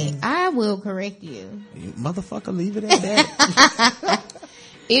 Okay, I will correct you. You motherfucker, leave it at that.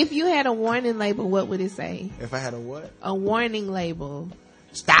 If you had a warning label, what would it say? If I had a what? A warning label.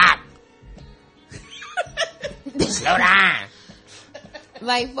 Stop. Slow down.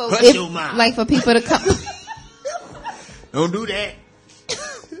 Like for Hush your mouth. like for people to come. Don't do that.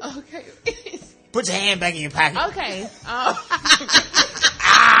 Okay. Put your hand back in your pocket. Okay.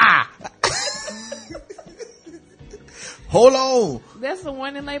 Hold on. That's the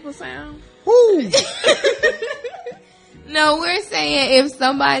warning label sound? Woo. No, we're saying if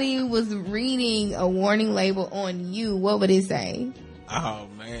somebody was reading a warning label on you, what would it say? Oh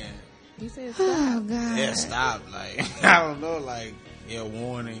man. You said Oh stop. God. Yeah, stop. Like I don't know. Like yeah,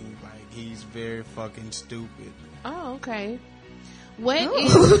 warning. Like he's very fucking stupid. Oh, okay. What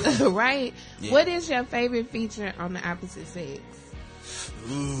is right? Yeah. What is your favorite feature on the opposite sex?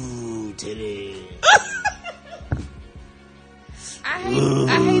 Ooh, titty. I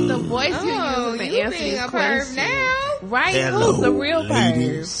hate the voice Oh, you're using to you answer being this a perv question. now? Right? Hello, Who's the real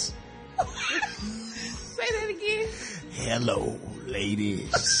ladies. Say that again. Hello,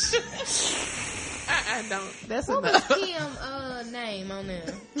 ladies. I don't. That's What enough. was Kim name on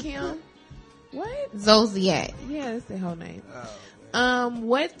there? Kim. What? Zodiac. Yeah, that's the whole name. Oh,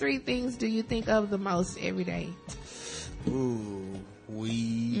 What 3 things do you think of the most every day? ooh,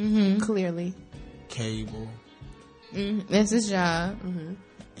 weed, Mm-hmm. Clearly. cable, That's his job. and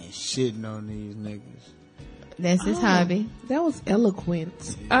shitting on these niggas. That's his Oh, hobby. That was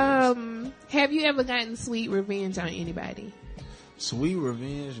eloquent. Have you ever gotten sweet revenge on anybody? Sweet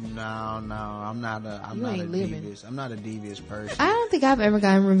revenge? No, I'm not a You ain't living. devious. I'm not a devious person. I don't think I've ever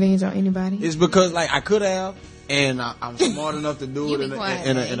gotten revenge on anybody. It's because like I could have, and I'm smart enough to do You it be in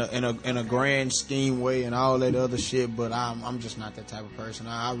quiet, in a grand scheme way and all that other shit. But I'm just not that type of person.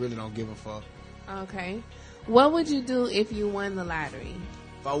 I really don't give a fuck. Okay. What would you do if you won the lottery?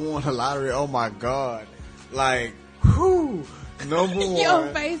 If I won the lottery, oh my god, like, whew, number one. Your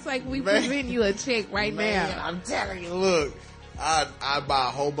face like we Man. present you a check right Man, now. I'm telling you, look, I buy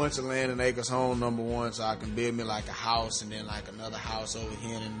a whole bunch of land in Acres Home, number one, so I can build me like a house and then like another house over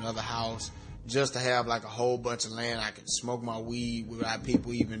here and another house, just to have like a whole bunch of land. I can smoke my weed without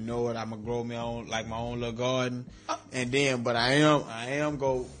people even know it. I'm gonna grow my own little garden, and then, but I am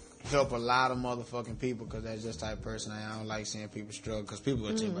go help a lot of motherfucking people, because that's just the type of person I am. I don't like seeing people struggle, because people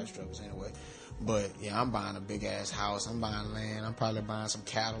gonna tell you about struggles anyway. But yeah, I'm buying a big ass house. I'm buying land. I'm probably buying some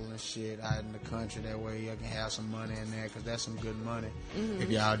cattle and shit out in the country. That way you can have some money in there, because that's some good money. If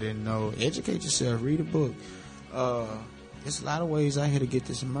y'all didn't know, educate yourself. Read a book. There's a lot of ways out here to get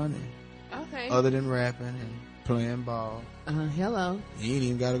this money. Okay. Other than rapping and playing ball. Hello. You ain't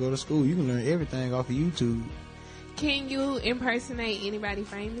even got to go to school. You can learn everything off of YouTube. Can you impersonate anybody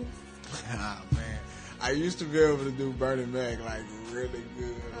famous? Ah, man. I used to be able to do Bernie Mac like really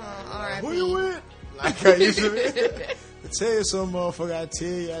good. Like, who you with? Like I used to I tell you something, motherfucker. I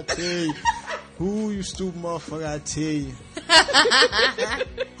tell you. Who, you stupid motherfucker? I tell you.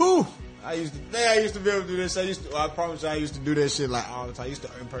 Who? I used to be able to do this. I promise you, I used to do that shit like all the time. I used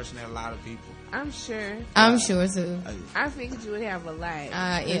to impersonate a lot of people. I'm sure. I'm sure too. I figured you would have a lot.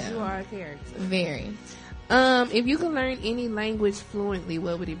 Yeah. You are a character. Very. If you could learn any language fluently,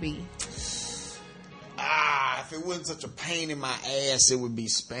 what would it be? If it wasn't such a pain in my ass, it would be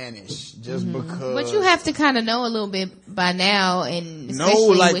Spanish. Just because. But you have to kind of know a little bit by now, and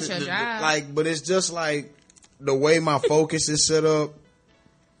especially with your job. But it's just like the way my focus is set up.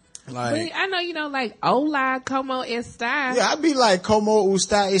 Like, but I know you know, like hola, como esta. Yeah, I'd be like como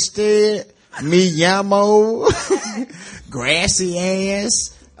usta este, me llamo, grassy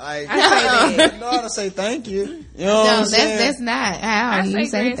ass. Like, I know how to say thank you. You know what I'm saying? That's not how you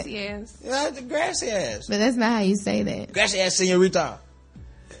say grassy ass. Yeah, the grassy ass. But that's not how you say that. Grassy ass, señorita.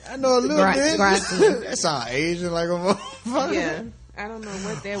 I know a little bit. That sounds Asian like a motherfucker. Yeah, I don't know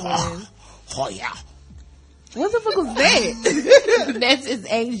what that was. Oh yeah. What the fuck was that? That's his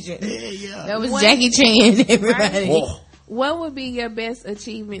Asian. Yeah. That was Jackie Chan, everybody. Right? What would be your best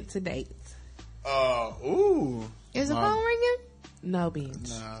achievement to date? Is the phone ringing? No, bitch.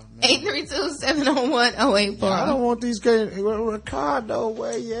 Nah, 832-701-0840. I don't want these guys. Ricardo,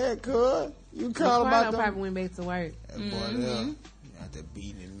 where you at, cuz? You call about them. Probably went back to work. That boy there. You got to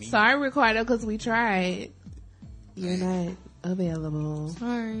beating me. Sorry, Ricardo, because we tried. You're not available.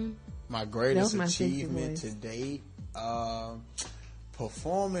 Sorry. My greatest achievement to date,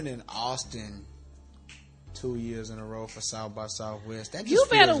 performing in Austin 2 years in a row for South by Southwest. That just you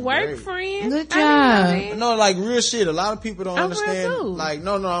better work, great. friend. Good job. No, like real shit. A lot of people don't understand. Too. Like,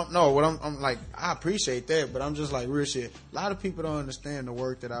 no. What I'm like, I appreciate that, but I'm just like real shit. A lot of people don't understand the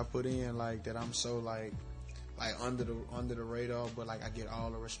work that I put in. Like that, I'm so like under the radar, but like I get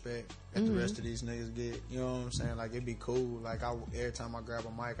all the respect that the rest of these niggas get. You know what I'm saying? Like it'd be cool. Like every time I grab a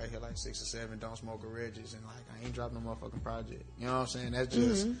mic, I hear like 6 or 7 Don't Smoke a Reggie's, and like I ain't dropping no motherfucking project. You know what I'm saying? That's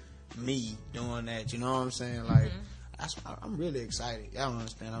just me doing that. You know what I'm saying? Like I'm really excited. Y'all don't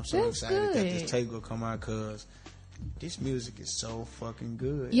understand. I'm so excited that this tape will come out, cause this music is so fucking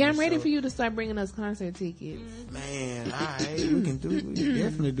good. Yeah, I'm ready for you to start bringing us concert tickets. Man, we can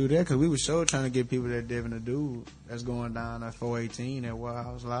definitely do that, because we were sure trying to get people that Devin the Dude that's going down at 418 at Wild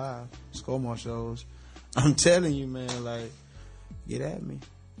House Live. Score more shows. I'm telling you, man, like, get at me.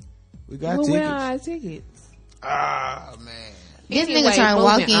 We got tickets. Where are our tickets? Man. This nigga trying to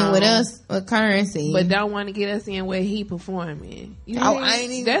walk in with us with currency, but don't want to get us in where he performing. You know, I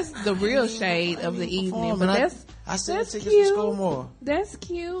ain't even, that's the real shade of the evening. But I sell tickets to Score More. That's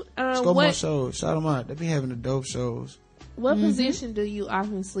cute. Score More shows. Shout them out. They be having the dope shows. What position do you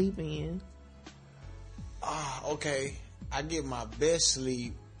often sleep in? Okay. I get my best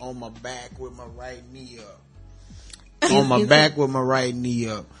sleep on my back with my right knee up. On my back with my right knee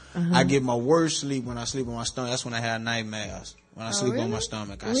up. I get my worst sleep when I sleep on my stomach. That's when I have nightmares. When I sleep on my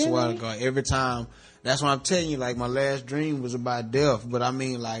stomach. I swear to God. Every time. That's what I'm telling you. Like, my last dream was about death. But I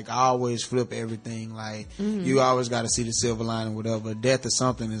mean, like, I always flip everything. Like, you always got to see the silver lining, whatever. Death of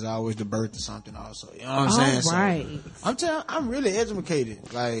something is always the birth of something also. You know what I'm saying? Right. So, I'm really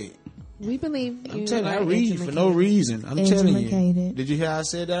educated. Like, we believe you. I'm telling you, I read for no reason. I'm telling you. Did you hear I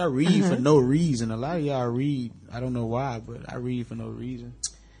said that? I read for no reason. A lot of y'all read. I don't know why, but I read for no reason.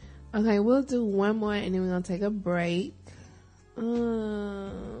 Okay, we'll do one more and then we're going to take a break. I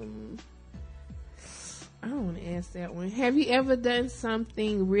don't want to ask that one. Have you ever done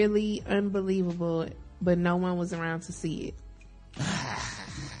something really unbelievable, but no one was around to see it?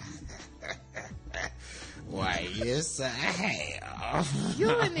 Why, yes, I have.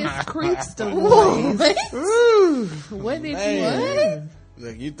 You and this creepster voice. What did you do?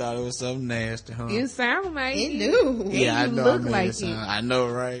 Look, you thought it was something nasty, huh? You sound like it do. Yeah, I know. Look like it. I know,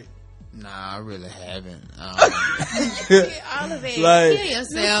 right? Nah, I really haven't. All of it. Like, Kill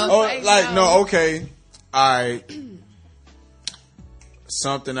yourself. Okay. All right.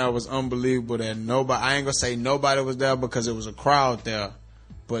 Something that was unbelievable that I ain't gonna say nobody was there because it was a crowd there,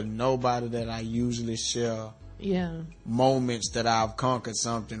 but nobody that I usually share moments that I've conquered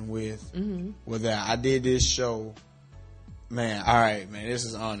something with were there. I did this show, man. All right, man. This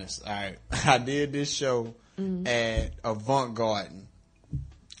is honest. All right, I did this show at Avant Garden,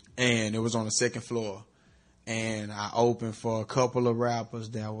 and it was on the second floor. And I opened for a couple of rappers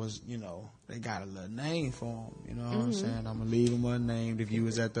that was, they got a little name for them. You know what I'm saying? I'm going to leave them unnamed. If you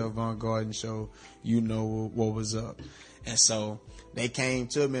was at the Avant Garden show, you know what was up. And so they came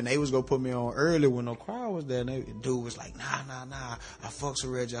to me and they was going to put me on early when no crowd was there. And the dude was like, nah. I fucks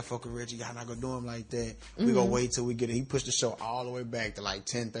with Reggie. Y'all not going to do him like that. We going to wait till we get it. He pushed the show all the way back to like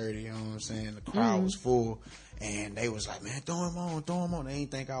 10:30. You know what I'm saying? The crowd was full. And they was like, man, throw him on. They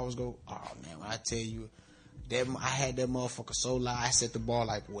didn't think I was going, oh man, when I tell you, I had that motherfucker so loud. I set the bar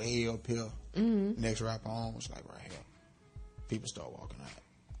like way up here. Next rapper on was like right here. People start walking out.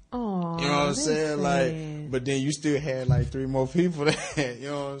 Oh, you know what I'm saying? Like, but then you still had like 3 more people there. You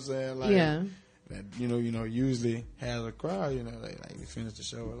know what I'm saying? Like, that usually has a crowd. Like we finished the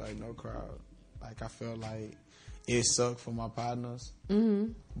show with like no crowd. Like I felt like it sucked for my partners,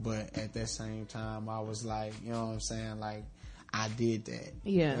 but at that same time I was like, you know what I'm saying? Like, I did that.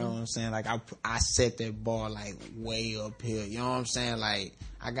 Yeah. You know what I'm saying? Like, I set that bar, like, way up here. You know what I'm saying? Like,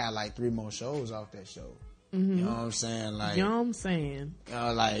 I got, like, 3 more shows off that show. You know what I'm saying? Like, you know what I'm saying?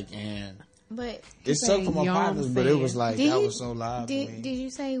 But it sucked for my partners, but it was like, that was so loud to me. Did you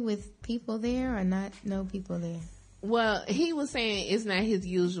say with people there or not? No people there? Well, he was saying it's not his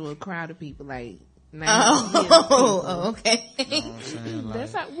usual crowd of people, like, okay. You know what I'm saying? Like,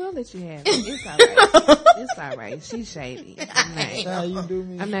 that's how we'll let you have it. It's alright. It's alright. She's shady. That's how you do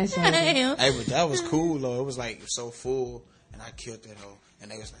me. I'm not shady. Hey, but that was cool though. It was like so full, and I killed that hoe.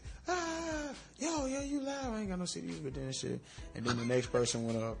 And they was like, yo, you loud. I ain't got no CDs with that shit. And then the next person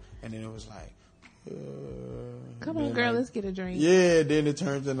went up, and then it was like, come on, girl, let's get a drink. Yeah. Then it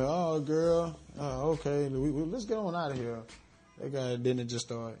turns into, oh, girl, okay, let's get on out of here. Then it just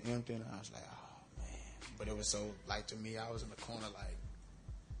started emptying. I was like, but it was so, like, to me, I was in the corner, like,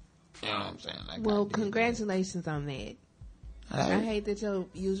 you know what I'm saying? Like, well, congratulations on that. I hate that your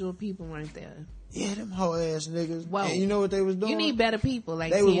usual people weren't there. Yeah, them hoe ass niggas. Well, and you know what they was doing? You need better people.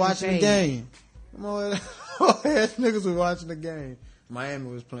 Like they was watching the game. Them hoe ass niggas was watching the game.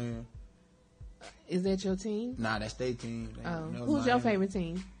 Miami was playing. Is that your team? Nah, that's their team. Who's your favorite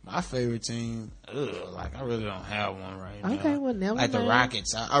team? My favorite team, like I really don't have one right now. Okay, well, never mind. Like the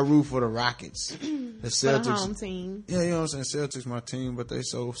Rockets. I root for the Rockets. The Celtics. For the home team. Yeah, you know what I'm saying? Celtics my team, but they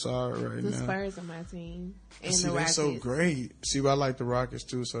so sorry right now. The Spurs are my team. And see, the Rockets. They're so great. See, I like the Rockets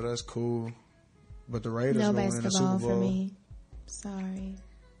too, so that's cool. But the Raiders no going in the Super basketball Bowl. for me. Sorry.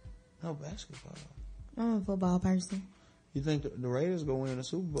 No basketball. I'm a football person. You think the Raiders go win the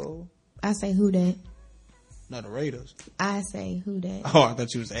Super Bowl? I say who that? No, the Raiders. I say who that? Oh, I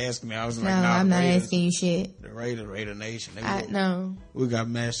thought you was asking me. I was like, no, I'm not asking you shit. The Raider Nation. No. We got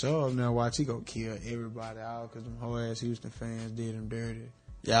Matt Shaw up now. Watch, he go kill everybody out because them whole ass Houston fans did him dirty.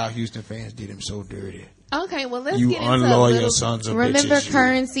 Y'all Houston fans did him so dirty. Okay, well, let's get into unloyal sons of bitches. Remember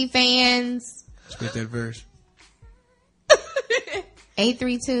Currency fans? Spit that verse.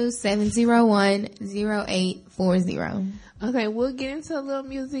 832-701-0840. Okay, we'll get into a little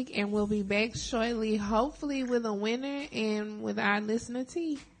music and we'll be back shortly, hopefully with a winner and with our listener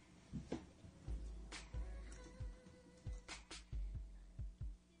T.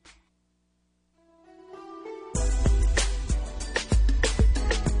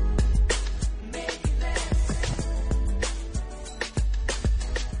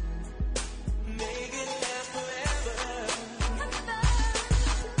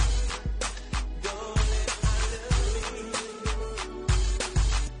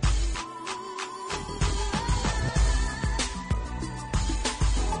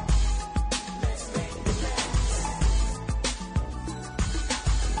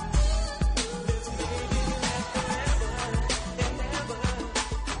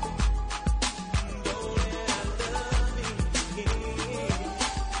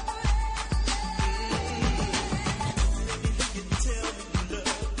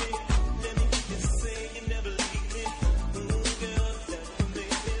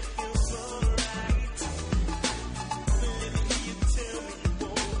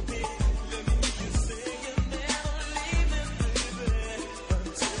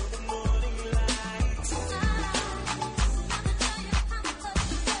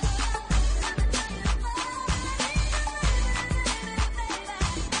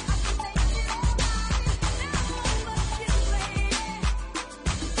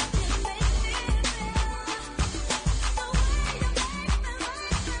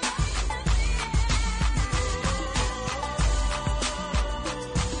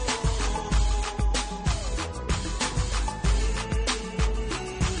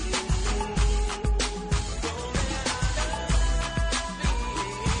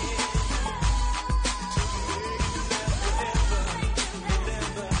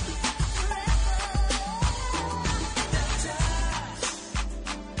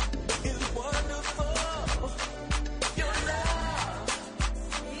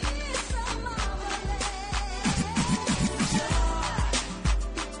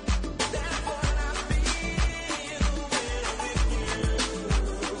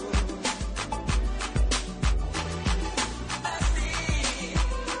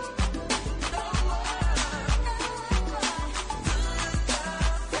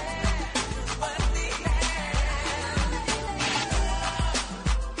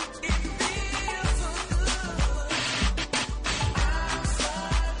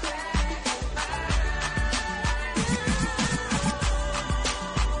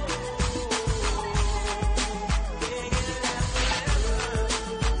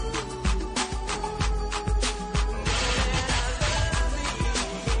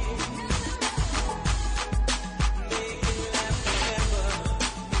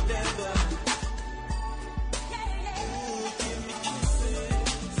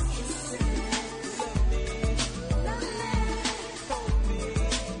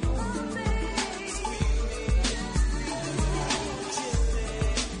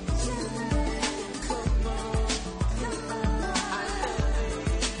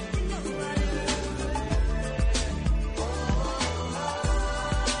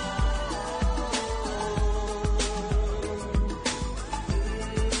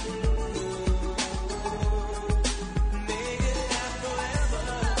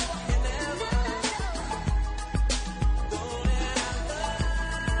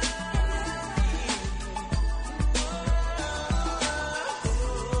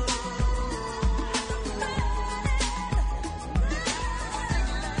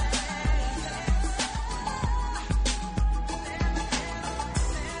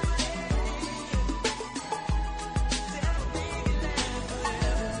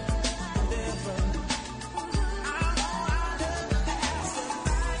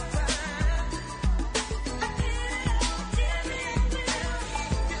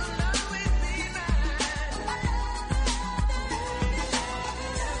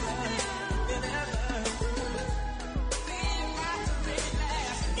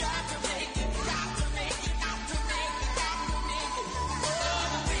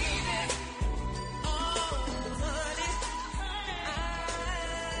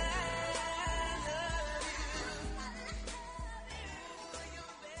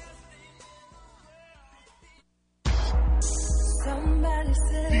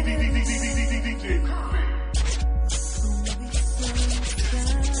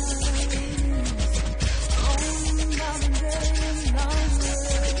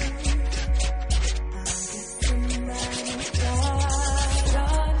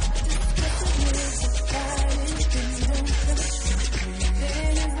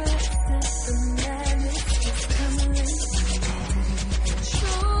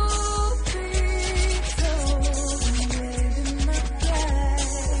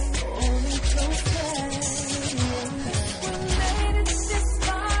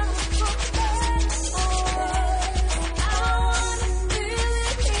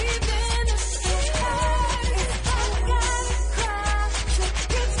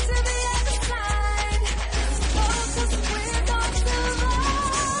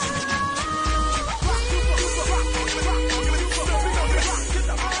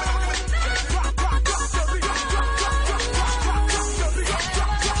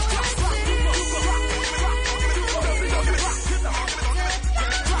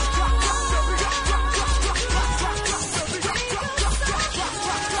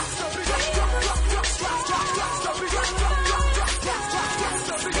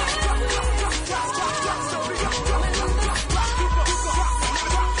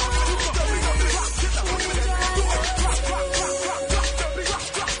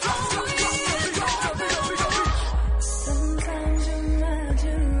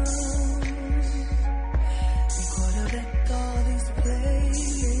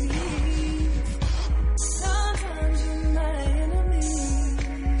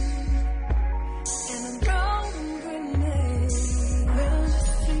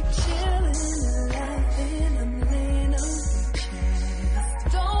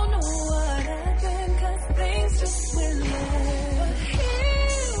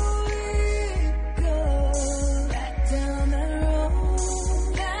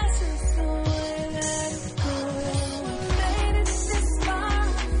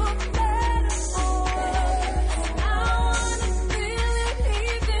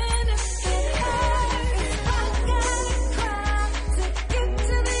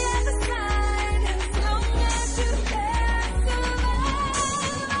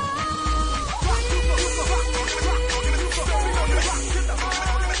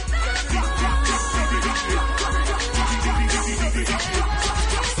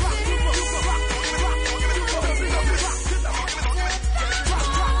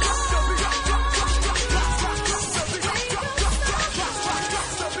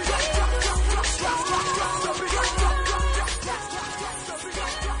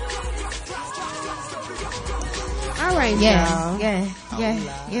 right, Yeah,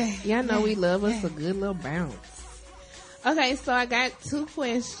 y'all. Y'all know we love us a good little bounce. Okay, so I got 2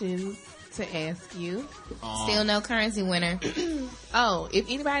 questions to ask you. Still no currency winner. Oh, if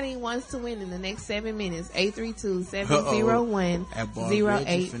anybody wants to win in the next 7 minutes,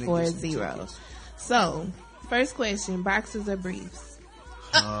 832-701-0840. So, first question, boxers or briefs?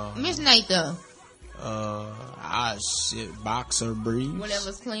 Miss Nathan. Shit, boxer briefs.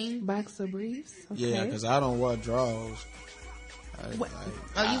 Whatever's clean. Boxer briefs? Okay. Yeah, because I don't wear drawers.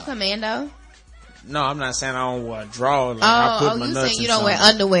 You commando? No, I'm not saying I don't wear drawers. Like, I put my you nuts saying you in don't wear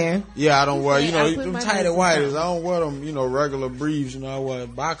something. underwear? Yeah, I don't wear, I put them my tighty nuts in whities. something. I don't wear them, regular briefs. I wear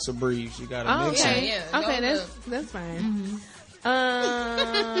boxer briefs. You gotta mix them. Okay, that's fine.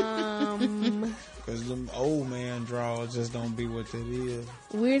 Because them old man drawers just don't be what it is.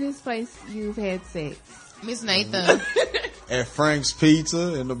 Weirdest place you've had sex? Miss Nathan. At Frank's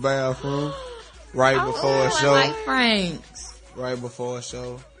Pizza in the bathroom. Right before a show. I like Frank's. Right before a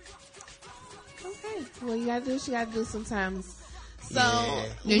show. Okay. Well, you gotta do what you gotta do sometimes. So,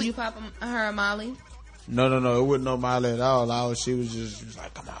 did you pop her a Molly? No. It wasn't no Molly at all. She was just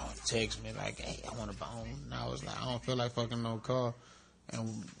like, come on, text me like, hey, I want a bone. And I was like, I don't feel like fucking no car.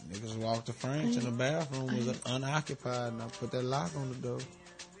 And niggas walked to Frank's in the bathroom, was unoccupied, and I put that lock on the door.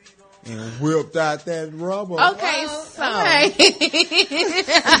 And whipped out that rubber. Okay,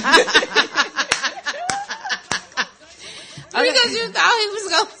 Because you thought he was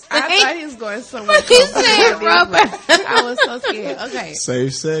going to say. I thought he was going somewhere. He said rubber. I was so scared. Okay.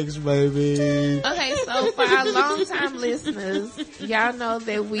 Safe sex, baby. Okay, so for our long-time listeners, y'all know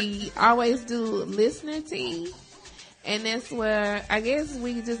that we always do listener tea. And that's where, I guess,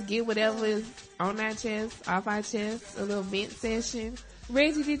 we just get whatever is on our chest, off our chest, a little vent session.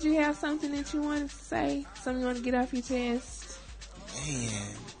 Reggie, did you have something that you wanted to say? Something you want to get off your chest?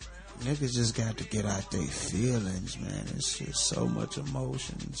 Man, niggas just got to get out their feelings, man. It's just so much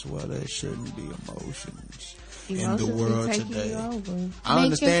emotions. Well, there shouldn't be emotions in the world today. I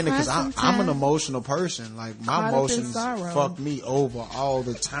understand it because I'm an emotional person. Like, my emotions fuck me over all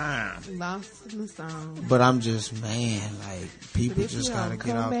the time. Lost in the song. But I'm just, man, like, people just got to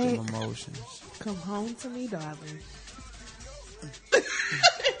get out their emotions. Come home to me, darling.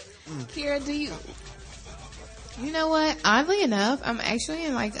 Kira, do you? You know what? Oddly enough, I'm actually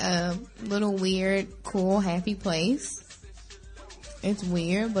in like a little weird, cool, happy place. It's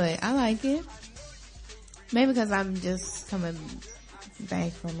weird, but I like it. Maybe because I'm just coming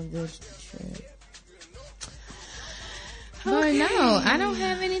back from a good trip. But no, I don't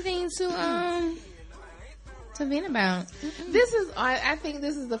have anything to vent about. I think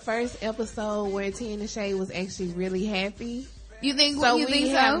this is the first episode where T and the Shade was actually really happy. You think so? You think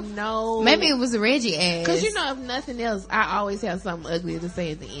so? No. Maybe it was the Reggie ass. Because if nothing else, I always have something ugly to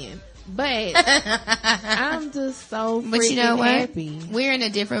say at the end. But I'm just so freaking happy. We're in a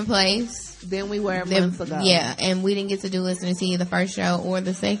different place than we were months ago. Yeah, and we didn't get to do listening to the first show or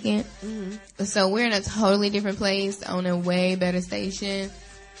the second. Mm-hmm. So we're in a totally different place on a way better station.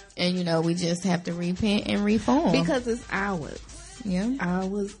 And, we just have to repent and reform. Because it's ours. Yeah.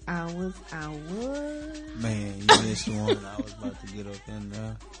 Hours. Man, you missed one. I was about to get up in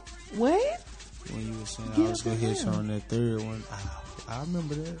there. What? When you were saying I was going to hit you on that third one. I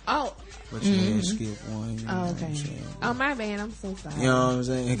remember that. Oh. But you had skipped one. Okay. Oh, my bad. I'm so sorry. You know what I'm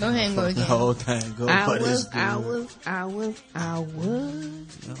saying? Go ahead and go again. The whole thing. Go I was. You know what I'm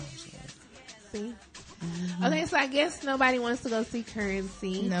saying? See? Mm-hmm. Okay, so I guess nobody wants to go see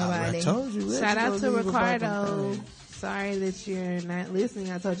Currency. Nobody. I told you. Shout out to Ricardo. Sorry that you're not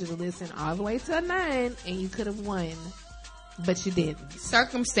listening. I told you to listen all the way to 9, and you could have won, but you didn't.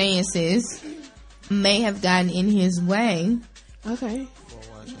 Circumstances may have gotten in his way. Okay.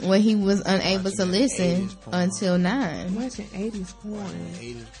 Where he was unable to listen until 9. Watching 80s porn.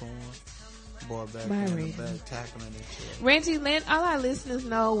 80s porn. Boy, back tackling it. Reggie, let all our listeners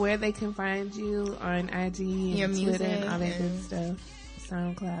know where they can find you on IG and Twitter and all that good stuff.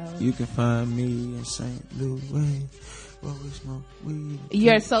 SoundCloud. You can find me in St. Louis. Where we smoke weed.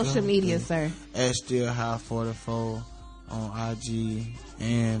 Your social media, sir. @StillHigh44 on IG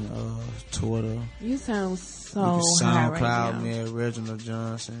and Twitter. You sound so you can high SoundCloud right now. me at Reginald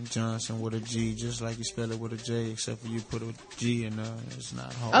Johnson with a G, just like you spell it with a J, except for you put a G in there. It's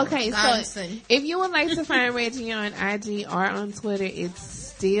not hard. Okay, so if you would like to find Reggie on IG or on Twitter,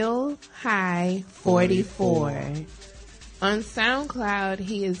 it's StillHigh44. On SoundCloud,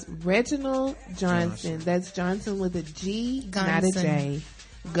 he is Reginald Johnson. That's Johnson with a G, not a J.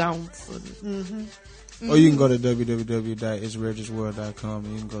 Gohnson. Mm-hmm. Or you can go to www.itsreggiesworld.com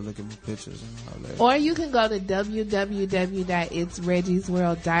and you can go look at my pictures and all that. Or you can go to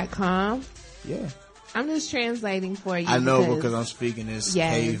www.itsreggiesworld.com. Yeah. I'm just translating for you. I know because I'm speaking this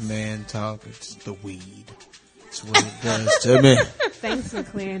caveman talk. It's the weed. It's what it does to me. Thanks for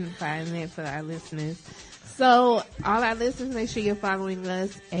clarifying that for our listeners. So, all our listeners, make sure you're following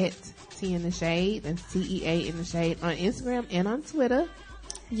us at Tea in the Shade. That's TEA in the Shade on Instagram and on Twitter.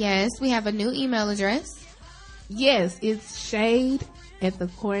 Yes, we have a new email address. Yes, it's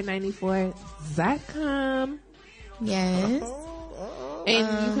shade@thecore94.com. Yes.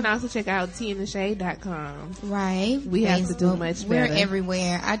 And you can also check out teaintheshade.com. Right. We have to do much better. We're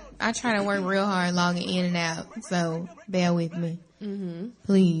everywhere. I try to work real hard logging in and out, so bear with me. Mm-hmm.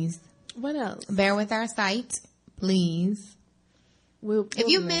 Please. What else? Bear with our site, please. If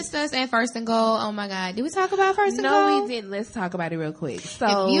you missed us at First and Goal, oh my God. Did we talk about First and Goal? No, we didn't. Let's talk about it real quick.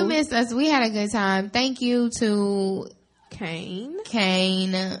 So, if you missed us, we had a good time. Thank you to Kane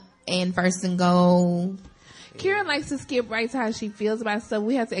and First and Goal. Kira likes to skip right to how she feels about stuff.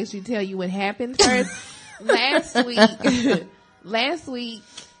 We have to actually tell you what happened first. Last week,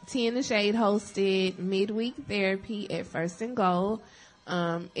 Tea in the Shade hosted midweek therapy at First and Goal.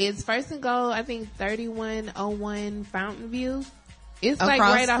 It's First and Goal, I think 3101 Fountain View. It's across like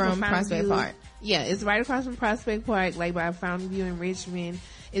right off from of Prospect Park. Yeah, it's right across from Prospect Park, like by Fountain View in Richmond.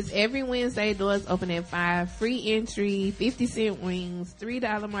 It's every Wednesday. Doors open at 5. Free entry, 50-cent wings, $3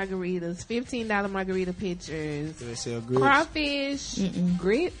 margaritas, $15 margarita pitchers. Do they sell grits? Crawfish,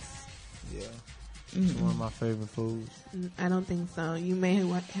 grits. Yeah. It's one of my favorite foods. I don't think so. You may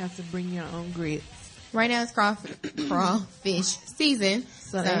have to bring your own grits. Right now it's crawfish season.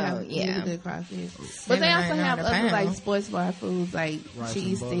 So they have really good crawfish. But they also have other like sports bar foods like rice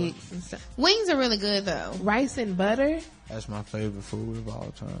cheese sticks and stuff. Wings are really good though. Rice and butter. That's my favorite food of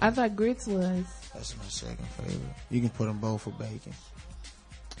all time. I thought grits was. That's my second favorite. You can put them both with bacon.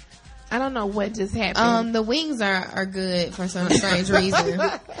 I don't know what just happened. The wings are good for some strange reason.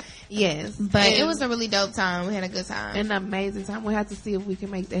 Yes. But it was a really dope time. We had a good time. An amazing time. We'll have to see if we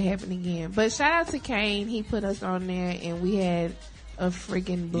can make that happen again. But shout out to Kane. He put us on there and we had a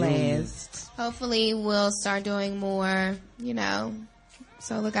freaking blast. Hopefully we'll start doing more,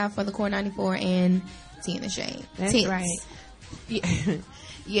 So look out for the Core 94 and Tea in the Shade. That's right. Yeah.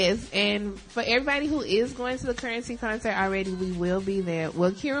 Yes, and for everybody who is going to the Currency concert already, we will be there. Well,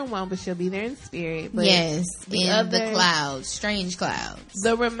 Kira won't, but she'll be there in spirit. But yes, the clouds, strange clouds.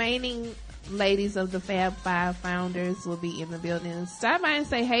 The remaining ladies of the Fab Five founders will be in the building. Stop by and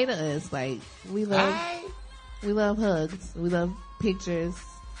say hey to us. Like, we love hugs. We love pictures.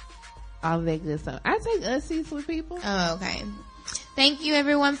 All of that good stuff. I take us-seats with people. Oh, okay. Thank you,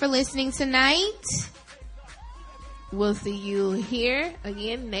 everyone, for listening tonight. We'll see you here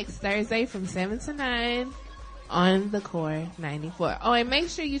again next Thursday from 7 to 9 on the Core 94. Oh, and make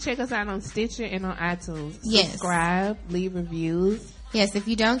sure you check us out on Stitcher and on iTunes. Yes. Subscribe, leave reviews. Yes, if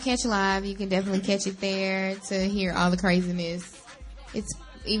you don't catch live, you can definitely catch it there to hear all the craziness. It's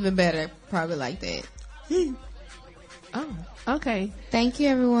even better, probably like that. Oh, okay. Thank you,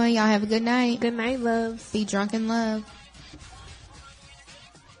 everyone. Y'all have a good night. Good night, loves. Be drunk in love.